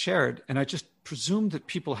have not shared, and I just presumed that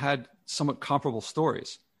people had somewhat comparable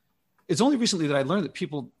stories. It's only recently that I learned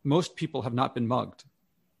that most people have not been mugged,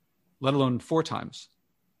 let alone 4 times,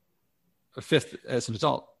 a 5th as an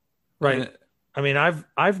adult. Right. I mean, I've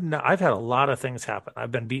had a lot of things happen.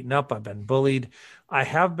 I've been beaten up. I've been bullied. I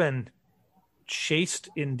have been chased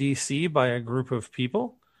in DC by a group of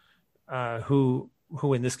people who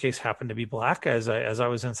in this case happened to be Black, as I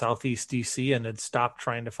was in Southeast DC and had stopped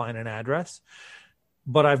trying to find an address,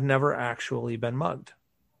 but I've never actually been mugged.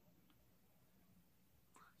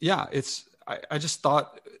 Yeah, I just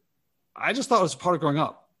thought it was a part of growing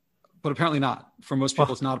up, but apparently not. For most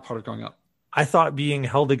people, it's not a part of growing up. I thought being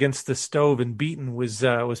held against the stove and beaten was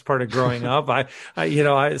part of growing up. I think we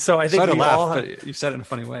all have, but you said it in a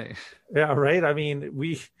funny way. Yeah, right. I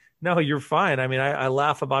mean, no, you're fine. I mean, I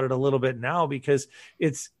laugh about it a little bit now because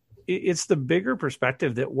it's the bigger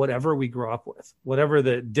perspective that whatever we grow up with, whatever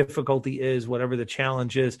the difficulty is, whatever the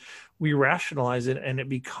challenge is, we rationalize it and it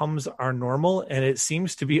becomes our normal. And it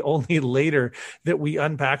seems to be only later that we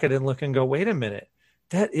unpack it and look and go, wait a minute,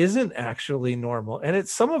 that isn't actually normal. And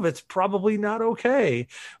some of it's probably not okay.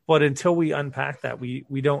 But until we unpack that, we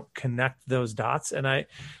don't connect those dots. And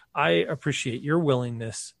I appreciate your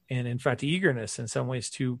willingness and, in fact, eagerness in some ways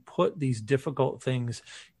to put these difficult things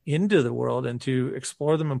into the world and to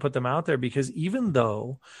explore them and put them out there, because even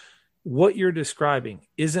though what you're describing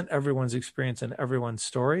isn't everyone's experience and everyone's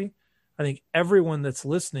story, I think everyone that's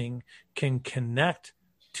listening can connect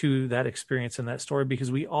to that experience and that story,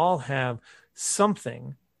 because we all have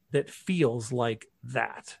something that feels like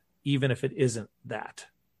that, even if it isn't that.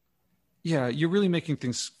 Yeah, you're really making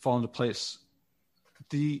things fall into place.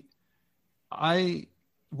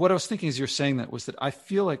 What I was thinking as you're saying that was that I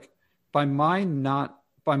feel like by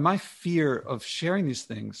my fear of sharing these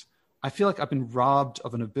things, I feel like I've been robbed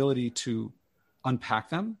of an ability to unpack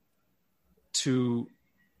them.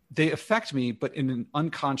 They affect me, but in an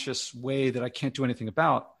unconscious way that I can't do anything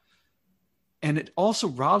about. And it also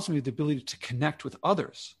robs me of the ability to connect with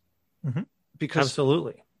others. Mm-hmm. Because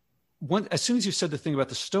absolutely. As soon as you said the thing about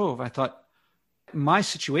the stove, I thought my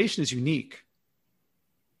situation is unique,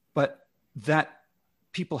 but that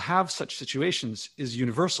people have such situations is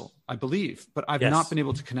universal, I believe, but I've Yes. not been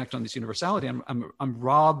able to connect on this universality. I'm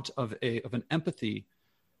robbed of an empathy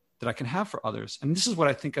that I can have for others. And this is what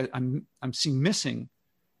I think I'm seeing missing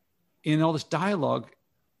in all this dialogue.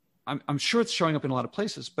 I'm sure it's showing up in a lot of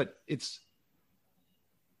places, but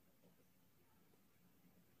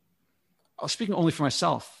I'm speaking only for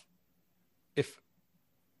myself.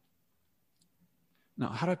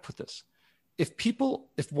 How do I put this?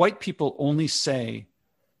 If white people only say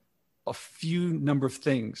a few number of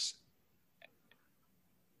things,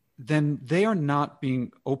 then they are not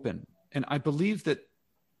being open. And I believe that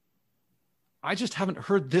I just haven't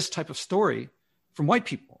heard this type of story from white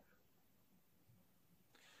people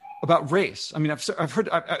about race. I mean, I've heard,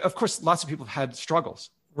 of course, lots of people have had struggles.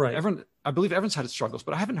 Right. I believe everyone's had struggles,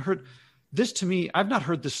 but I haven't heard this. To me, I've not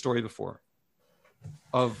heard this story before.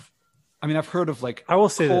 I've heard of like, I will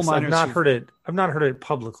say this, I've not heard it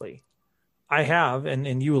publicly. I have,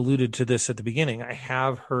 and you alluded to this at the beginning, I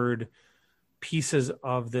have heard pieces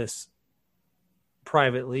of this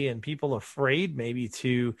privately, and people afraid maybe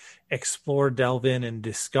to explore, delve in, and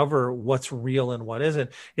discover what's real and what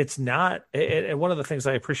isn't. It's not, and one of the things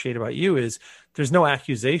I appreciate about you is there's no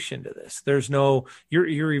accusation to this. There's no,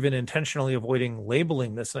 you're even intentionally avoiding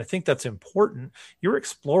labeling this. And I think that's important. You're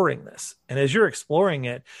exploring this. And as you're exploring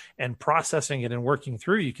it and processing it and working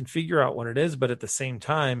through, you can figure out what it is, but at the same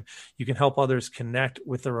time, you can help others connect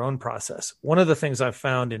with their own process. One of the things I've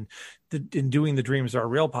found in doing the Dreams Are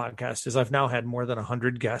Real podcast is I've now had more than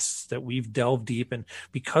 100 guests that we've delved deep. And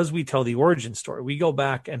because we tell the origin story, we go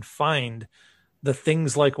back and find the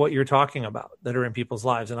things like what you're talking about that are in people's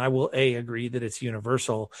lives. And I will agree that it's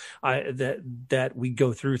universal. That we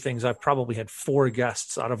go through things. I've probably had 4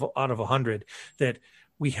 guests out of 100 that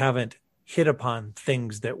we haven't hit upon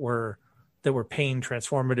things that were pain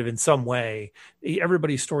transformative in some way.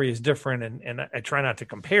 Everybody's story is different, and I try not to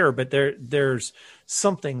compare, but there's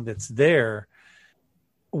something that's there.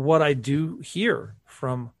 What I do hear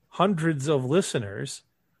from hundreds of listeners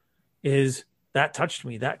is that touched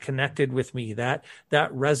me, that connected with me, that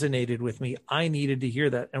resonated with me. I needed to hear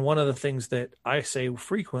that. And one of the things that I say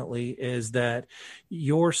frequently is that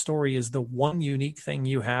your story is the one unique thing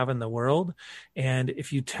you have in the world. And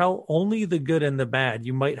if you tell only the good and the bad,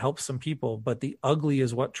 you might help some people, but the ugly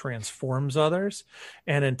is what transforms others.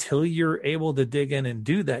 And until you're able to dig in and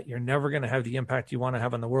do that, you're never going to have the impact you want to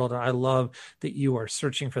have in the world. And I love that you are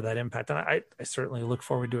searching for that impact. And I certainly look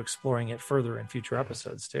forward to exploring it further in future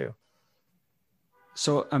episodes too.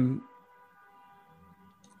 So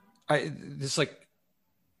this is like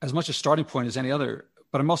as much a starting point as any other,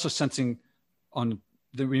 but I'm also sensing on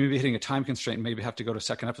that we may be hitting a time constraint and maybe have to go to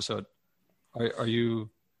second episode. Are you?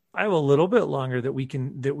 I have a little bit longer that we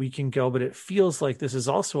can go, but it feels like this is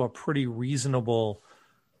also a pretty reasonable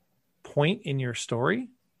point in your story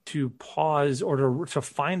to pause or to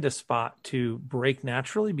find a spot to break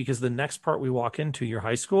naturally, because the next part we walk into, your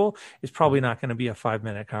high school, is probably not going to be a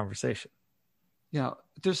 5-minute conversation. Yeah,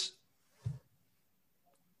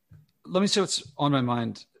 let me say what's on my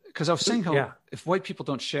mind, because I was saying how if white people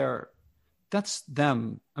don't share, that's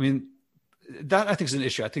them. I mean, that I think is an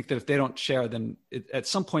issue. I think that if they don't share, then at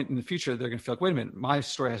some point in the future, they're going to feel like, wait a minute, my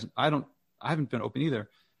story I haven't been open either.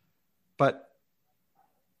 But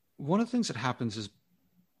one of the things that happens is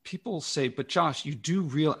people say, but Josh, you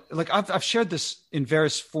do like I've shared this in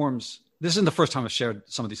various forms. This isn't the first time I've shared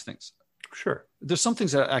some of these things. Sure. There's some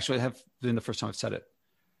things that actually have been the first time I've said it.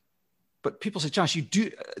 But people say, Josh, you do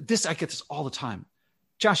this. I get this all the time.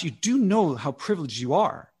 Josh, you do know how privileged you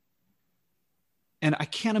are. And I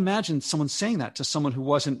can't imagine someone saying that to someone who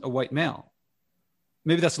wasn't a white male.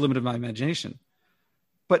 Maybe that's the limit of my imagination.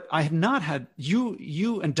 But I have not had,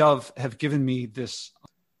 you and Dove have given me this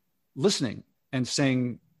listening and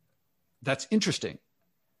saying, that's interesting.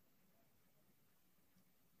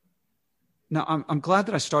 Now, I'm glad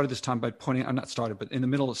that I started this time by pointing, I'm not started, but in the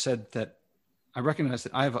middle it said that I recognize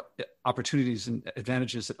that I have opportunities and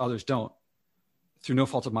advantages that others don't through no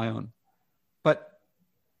fault of my own. But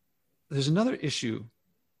there's another issue.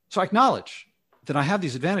 So I acknowledge that I have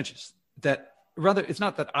these advantages, that rather it's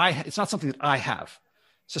not something that I have.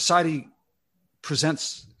 Society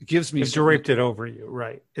gives me. It's draped it over you,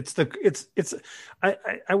 right?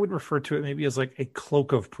 I would refer to it maybe as like a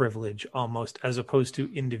cloak of privilege almost, as opposed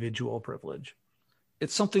to individual privilege.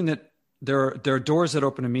 It's something that there are doors that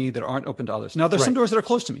open to me that aren't open to others. Now there's some doors that are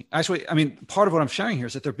closed to me. Actually, I mean, part of what I'm sharing here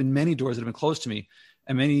is that there have been many doors that have been closed to me,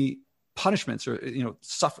 and many punishments or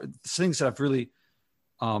things that have really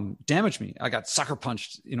damaged me. I got sucker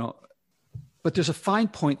punched, But there's a fine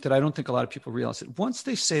point that I don't think a lot of people realize. That once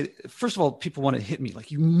they say, first of all, people want to hit me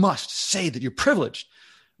like, you must say that you're privileged,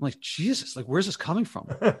 like, Jesus, like, where's this coming from?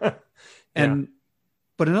 Yeah.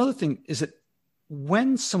 But another thing is that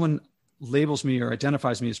when someone labels me or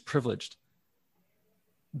identifies me as privileged,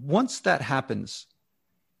 once that happens,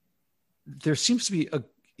 there seems to be a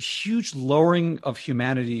huge lowering of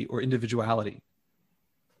humanity or individuality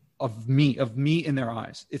of me in their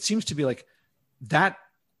eyes. It seems to be like that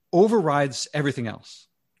overrides everything else.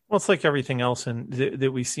 Well, it's like everything else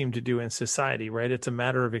that we seem to do in society, right? It's a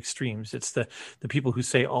matter of extremes. It's the people who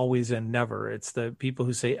say always and never. It's the people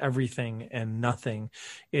who say everything and nothing.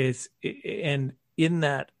 And in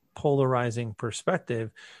that polarizing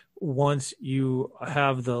perspective, once you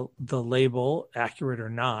have the label, accurate or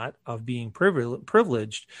not, of being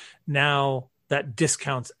privileged, now that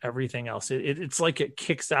discounts everything else. It's like it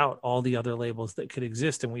kicks out all the other labels that could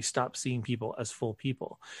exist, and we stop seeing people as full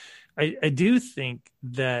people. I do think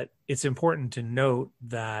that it's important to note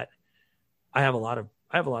that I have a lot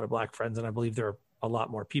of Black friends, and I believe there are a lot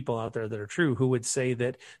more people out there that are true who would say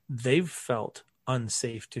that they've felt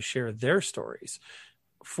unsafe to share their stories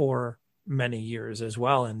for many years as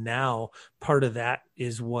well. And now part of that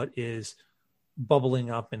is what is bubbling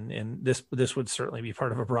up, and this would certainly be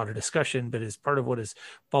part of a broader discussion, but is part of what is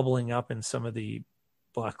bubbling up in some of the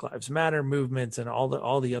Black Lives Matter movements and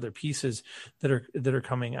all the other pieces that are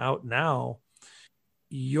coming out now.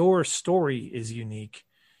 Your story is unique.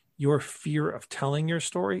 Your fear of telling your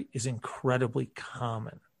story is incredibly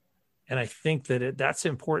common. And I think that that's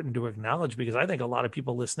important to acknowledge, because I think a lot of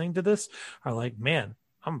people listening to this are like, man,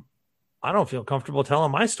 I don't feel comfortable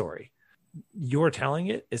telling my story. You're telling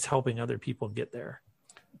it is helping other people get there.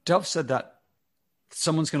 Dov said that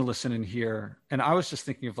someone's going to listen in here. And I was just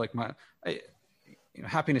thinking of like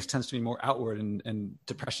happiness tends to be more outward and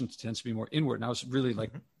depression tends to be more inward. And I was really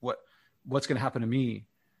like, what's going to happen to me?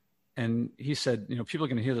 And he said, people are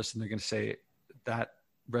going to hear this and they're going to say that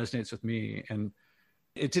resonates with me. And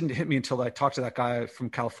it didn't hit me until I talked to that guy from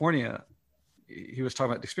California. He was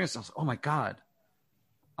talking about the experience. I was like, oh my God,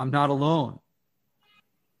 I'm not alone.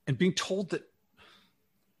 And being told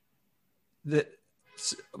that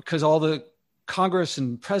because all the Congress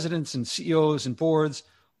and presidents and CEOs and boards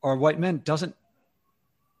are white men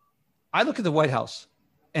I look at the White House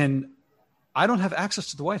and I don't have access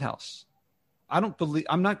to the White House. I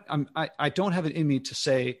don't have it in me to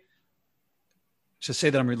say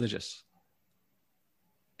that I'm religious.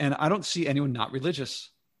 And I don't see anyone not religious.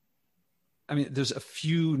 I mean, there's a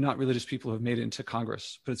few not religious people who have made it into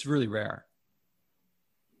Congress, but it's really rare.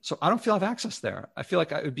 So I don't feel I have access there. I feel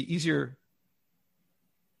like it would be easier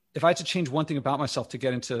if I had to change one thing about myself to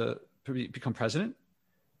get into become president.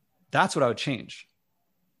 That's what I would change.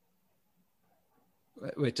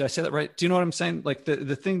 Wait, did I say that right? Do you know what I'm saying? Like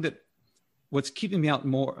the thing what's keeping me out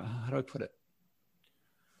more, how do I put it?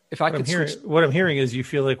 What I'm hearing is you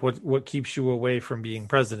feel like what keeps you away from being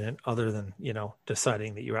president, other than,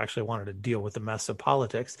 deciding that you actually wanted to deal with the mess of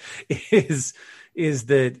politics, is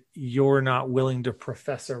that you're not willing to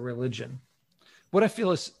profess a religion. What I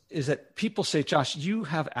feel is that people say, Josh, you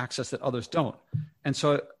have access that others don't. And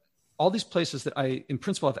so all these places that I, in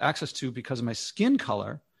principle, have access to because of my skin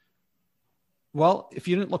color, well, if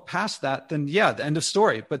you didn't look past that, then yeah, the end of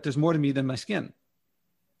story. But there's more to me than my skin.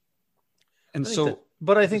 And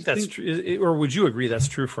but I think that's true. Or would you agree that's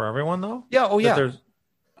true for everyone, though? Yeah. Oh, yeah.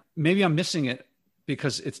 Maybe I'm missing it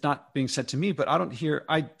because it's not being said to me, but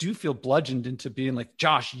I do feel bludgeoned into being like,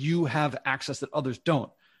 Josh, you have access that others don't.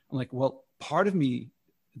 I'm like, well,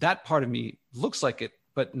 that part of me looks like it,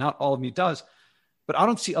 but not all of me does. But I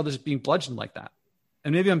don't see others being bludgeoned like that.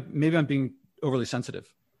 And maybe I'm being overly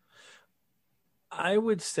sensitive. I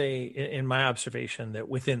would say, in my observation, that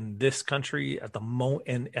within this country at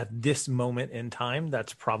this moment in time,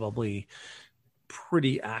 that's probably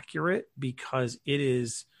pretty accurate, because it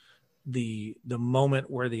is the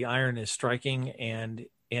moment where the iron is striking, and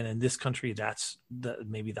in this country, that's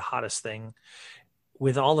maybe the hottest thing.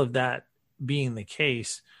 With all of that being the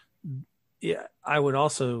case, yeah, I would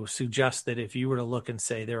also suggest that if you were to look and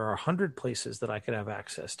say there are 100 places that I could have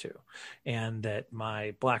access to, and that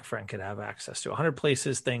my Black friend could have access to, 100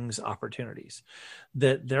 places, things, opportunities,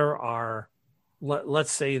 that there are,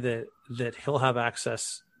 let's say that he'll have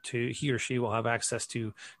access to, he or she will have access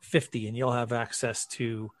to 50, and you'll have access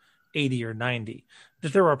to 80 or 90,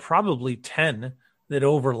 that there are probably 10 that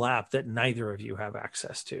overlap that neither of you have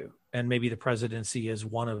access to. And maybe the presidency is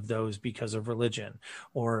one of those because of religion,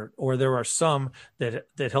 or there are some that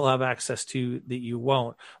he'll have access to that you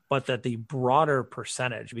won't, but that the broader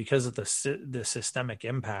percentage, because of the systemic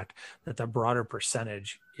impact, that the broader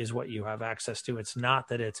percentage is what you have access to. It's not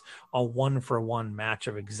that it's a 1-for-1 match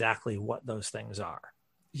of exactly what those things are.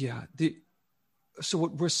 Yeah. So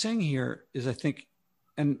what we're saying here is, I think,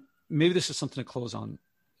 and maybe this is something to close on,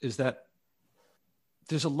 is that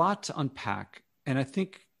there's a lot to unpack. And I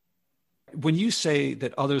think when you say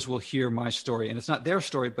that others will hear my story, and it's not their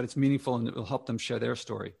story, but it's meaningful and it will help them share their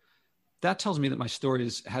story, that tells me that my story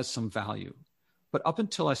has some value. But up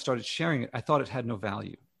until I started sharing it, I thought it had no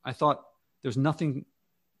value. I thought there's nothing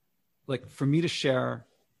like for me to share.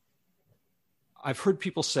 I've heard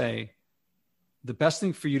people say the best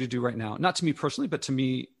thing for you to do right now, not to me personally, but to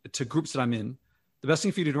me, to groups that I'm in, the best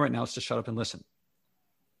thing for you to do right now is to shut up and listen.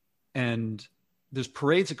 And there's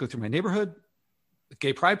parades that go through my neighborhood, the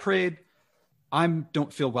Gay Pride Parade. I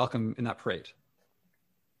don't feel welcome in that parade.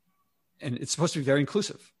 And it's supposed to be very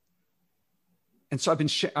inclusive. And so I've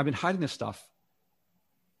been hiding this stuff.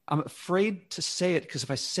 I'm afraid to say it because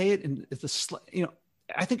if I say it in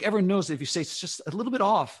I think everyone knows that if you say it's just a little bit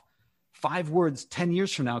off, 5 words 10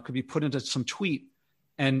 years from now could be put into some tweet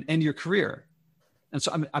and end your career. And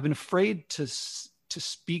so I've been afraid to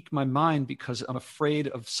speak my mind because I'm afraid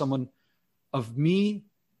of me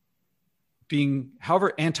being,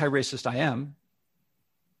 however anti-racist I am,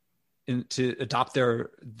 to adopt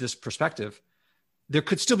this perspective. There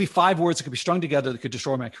could still be 5 words that could be strung together that could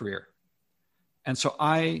destroy my career. And so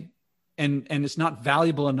and it's not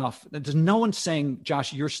valuable enough. There's no one saying,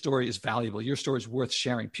 Josh, your story is valuable. Your story is worth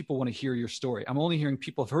sharing. People want to hear your story. I'm only hearing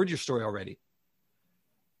people have heard your story already.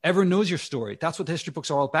 Everyone knows your story. That's what the history books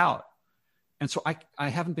are all about. And so I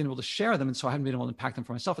haven't been able to share them. And so I haven't been able to impact them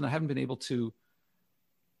for myself. And I haven't been able to,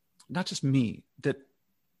 not just me, that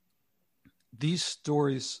these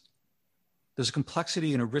stories, there's a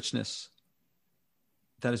complexity and a richness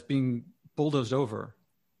that is being bulldozed over.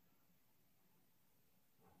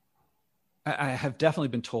 I have definitely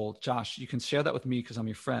been told, Josh, you can share that with me because I'm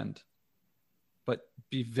your friend, but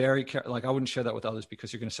be very careful. Like I wouldn't share that with others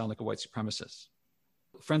because you're going to sound like a white supremacist.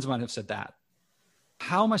 Friends of mine have said that.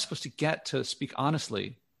 How am I supposed to get to speak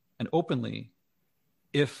honestly and openly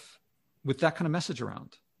with that kind of message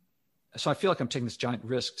around? So I feel like I'm taking this giant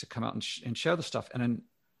risk to come out and share the stuff. And then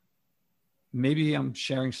maybe I'm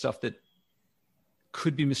sharing stuff that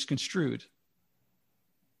could be misconstrued.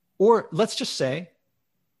 Or let's just say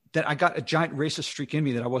that I got a giant racist streak in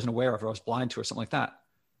me that I wasn't aware of or I was blind to or something like that.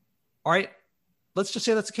 All right, let's just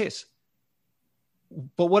say that's the case.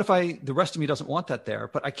 But what if the rest of me doesn't want that there,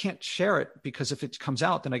 but I can't share it because if it comes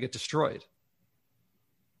out, then I get destroyed.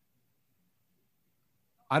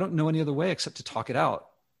 I don't know any other way except to talk it out,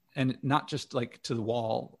 and not just like to the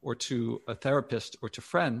wall or to a therapist or to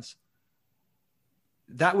friends.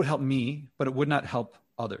 That would help me, but it would not help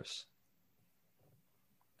others.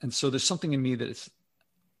 And so there's something in me that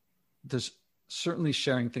there's certainly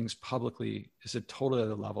sharing things publicly is a totally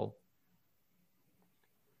other level.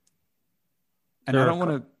 And I don't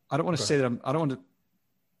want to say that I don't want to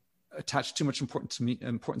attach too much importance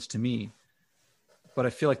to me, but I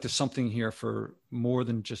feel like there's something here for more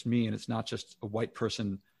than just me. And it's not just a white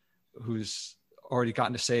person who's already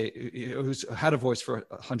gotten to say, who's had a voice for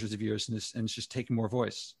hundreds of years and is just taking more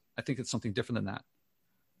voice. I think it's something different than that.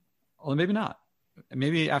 Well, maybe not.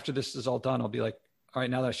 Maybe after this is all done, I'll be like, all right,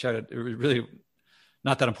 now that I shared it, it was really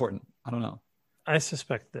not that important. I don't know. I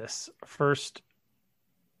suspect this. First,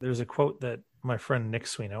 there's a quote that my friend Nick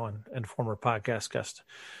Swino and former podcast guest,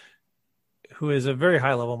 who is a very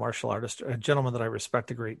high-level martial artist, a gentleman that I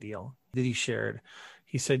respect a great deal, that he shared.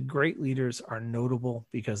 He said, great leaders are notable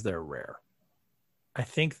because they're rare. I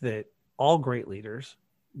think that all great leaders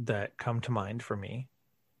that come to mind for me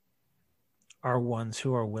are ones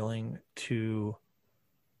who are willing to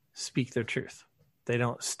speak their truth. They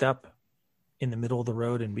don't step in the middle of the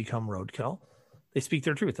road and become roadkill. They speak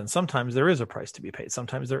their truth. And sometimes there is a price to be paid.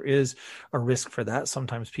 Sometimes there is a risk for that.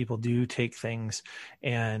 Sometimes people do take things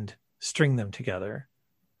and string them together.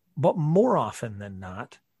 But more often than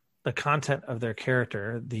not, the content of their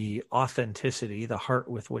character, the authenticity, the heart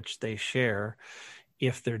with which they share,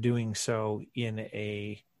 if they're doing so in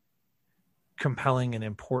a compelling and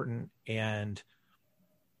important and,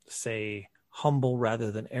 say, humble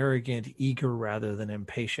rather than arrogant, eager rather than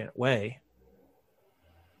impatient way,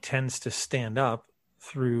 tends to stand up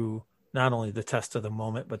through not only the test of the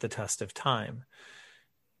moment, but the test of time.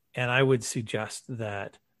 And I would suggest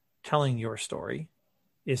that telling your story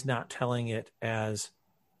is not telling it as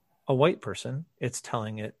a white person, it's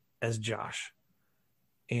telling it as Josh.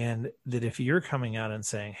 And that if you're coming out and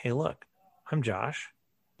saying, hey, look, I'm Josh,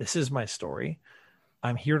 this is my story,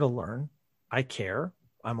 I'm here to learn, I care,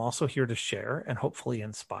 I'm also here to share and hopefully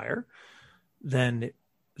inspire, then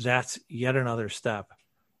that's yet another step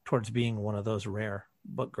towards being one of those rare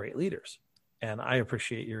but great leaders. And I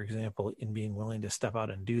appreciate your example in being willing to step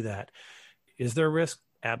out and do that. Is there a risk?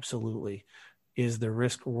 Absolutely. Is the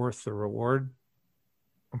risk worth the reward?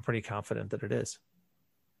 I'm pretty confident that it is.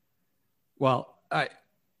 Well,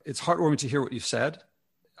 it's heartwarming to hear what you've said.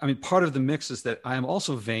 I mean, part of the mix is that I am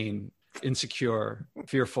also vain, insecure,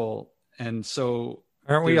 fearful. And so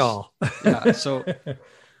aren't we all? Yeah. So,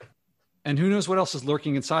 and who knows what else is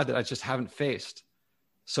lurking inside that I just haven't faced.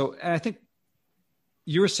 So, and I think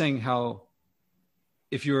you were saying how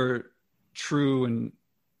if you're true and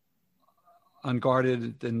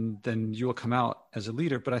unguarded, then you will come out as a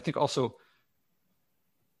leader. But I think also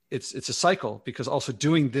it's a cycle, because also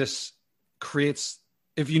doing this creates,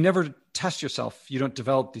 if you never test yourself, you don't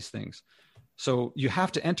develop these things. So you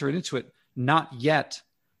have to enter into it, not yet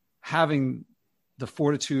having the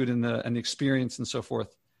fortitude and the experience and so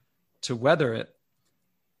forth to weather it.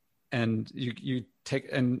 And you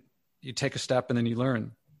take a step and then you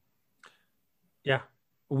learn. Yeah.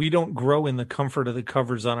 We don't grow in the comfort of the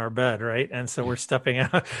covers on our bed, right? And so we're stepping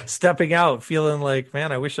out, feeling like,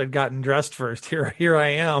 man, I wish I'd gotten dressed first. Here I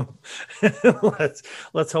am.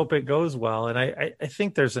 let's hope it goes well. And I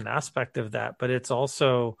think there's an aspect of that, but it's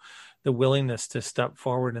also the willingness to step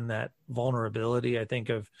forward in that vulnerability. I think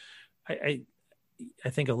a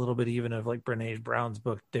little bit even of like Brené Brown's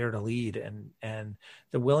book, Dare to Lead, and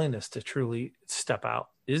the willingness to truly step out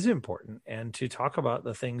is important, and to talk about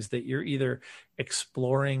the things that you're either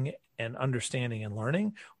exploring and understanding and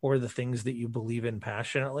learning, or the things that you believe in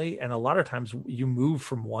passionately. And a lot of times you move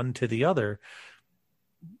from one to the other.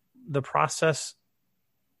 The process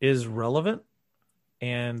is relevant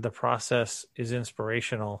and the process is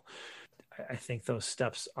inspirational. I think those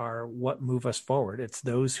steps are what move us forward. It's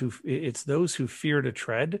those who fear to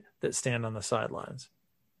tread that stand on the sidelines.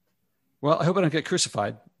 Well, I hope I don't get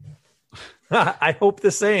crucified. I hope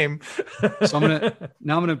the same. So I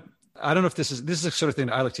don't know if this is the sort of thing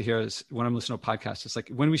that I like to hear is when I'm listening to a podcast. It's like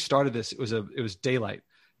when we started this, it was daylight.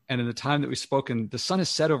 And in the time that we've spoken, the sun is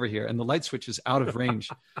set over here and the light switch is out of range.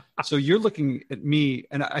 So you're looking at me,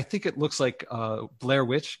 and I think it looks like Blair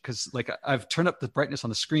Witch, because like I've turned up the brightness on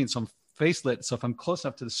the screen, so I'm face lit. So if I'm close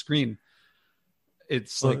enough to the screen,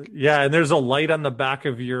 it's like, yeah. And there's a light on the back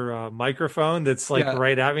of your microphone that's like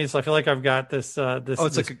right at me. So I feel like I've got this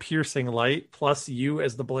like a piercing light plus you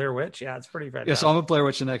as the Blair Witch. Yeah, it's pretty fantastic. Yeah, so I'm a Blair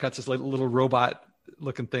Witch and I got this like little robot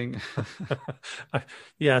looking thing.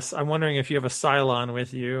 Yes, I'm wondering if you have a Cylon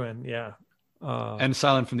with you, and and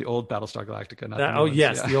Cylon from the old Battlestar Galactica.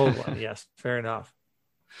 Yes, the old one. Yes, fair enough.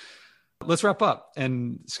 Let's wrap up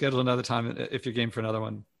and schedule another time if you're game for another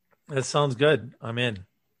one. That sounds good. I'm in.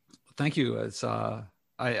 Thank you. It's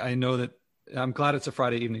I know that I'm glad it's a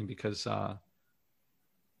Friday evening, because I'm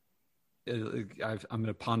going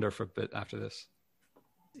to ponder for a bit after this.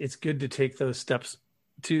 It's good to take those steps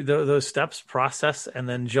process, and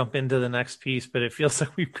then jump into the next piece. But it feels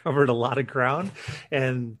like we've covered a lot of ground,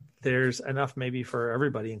 and there's enough maybe for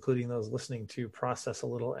everybody, including those listening, to process a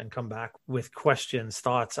little and come back with questions,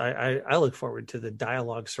 thoughts. I look forward to the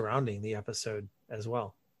dialogue surrounding the episode as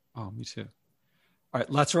well. Oh, me too. All right,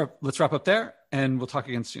 let's wrap up there, and we'll talk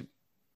again soon.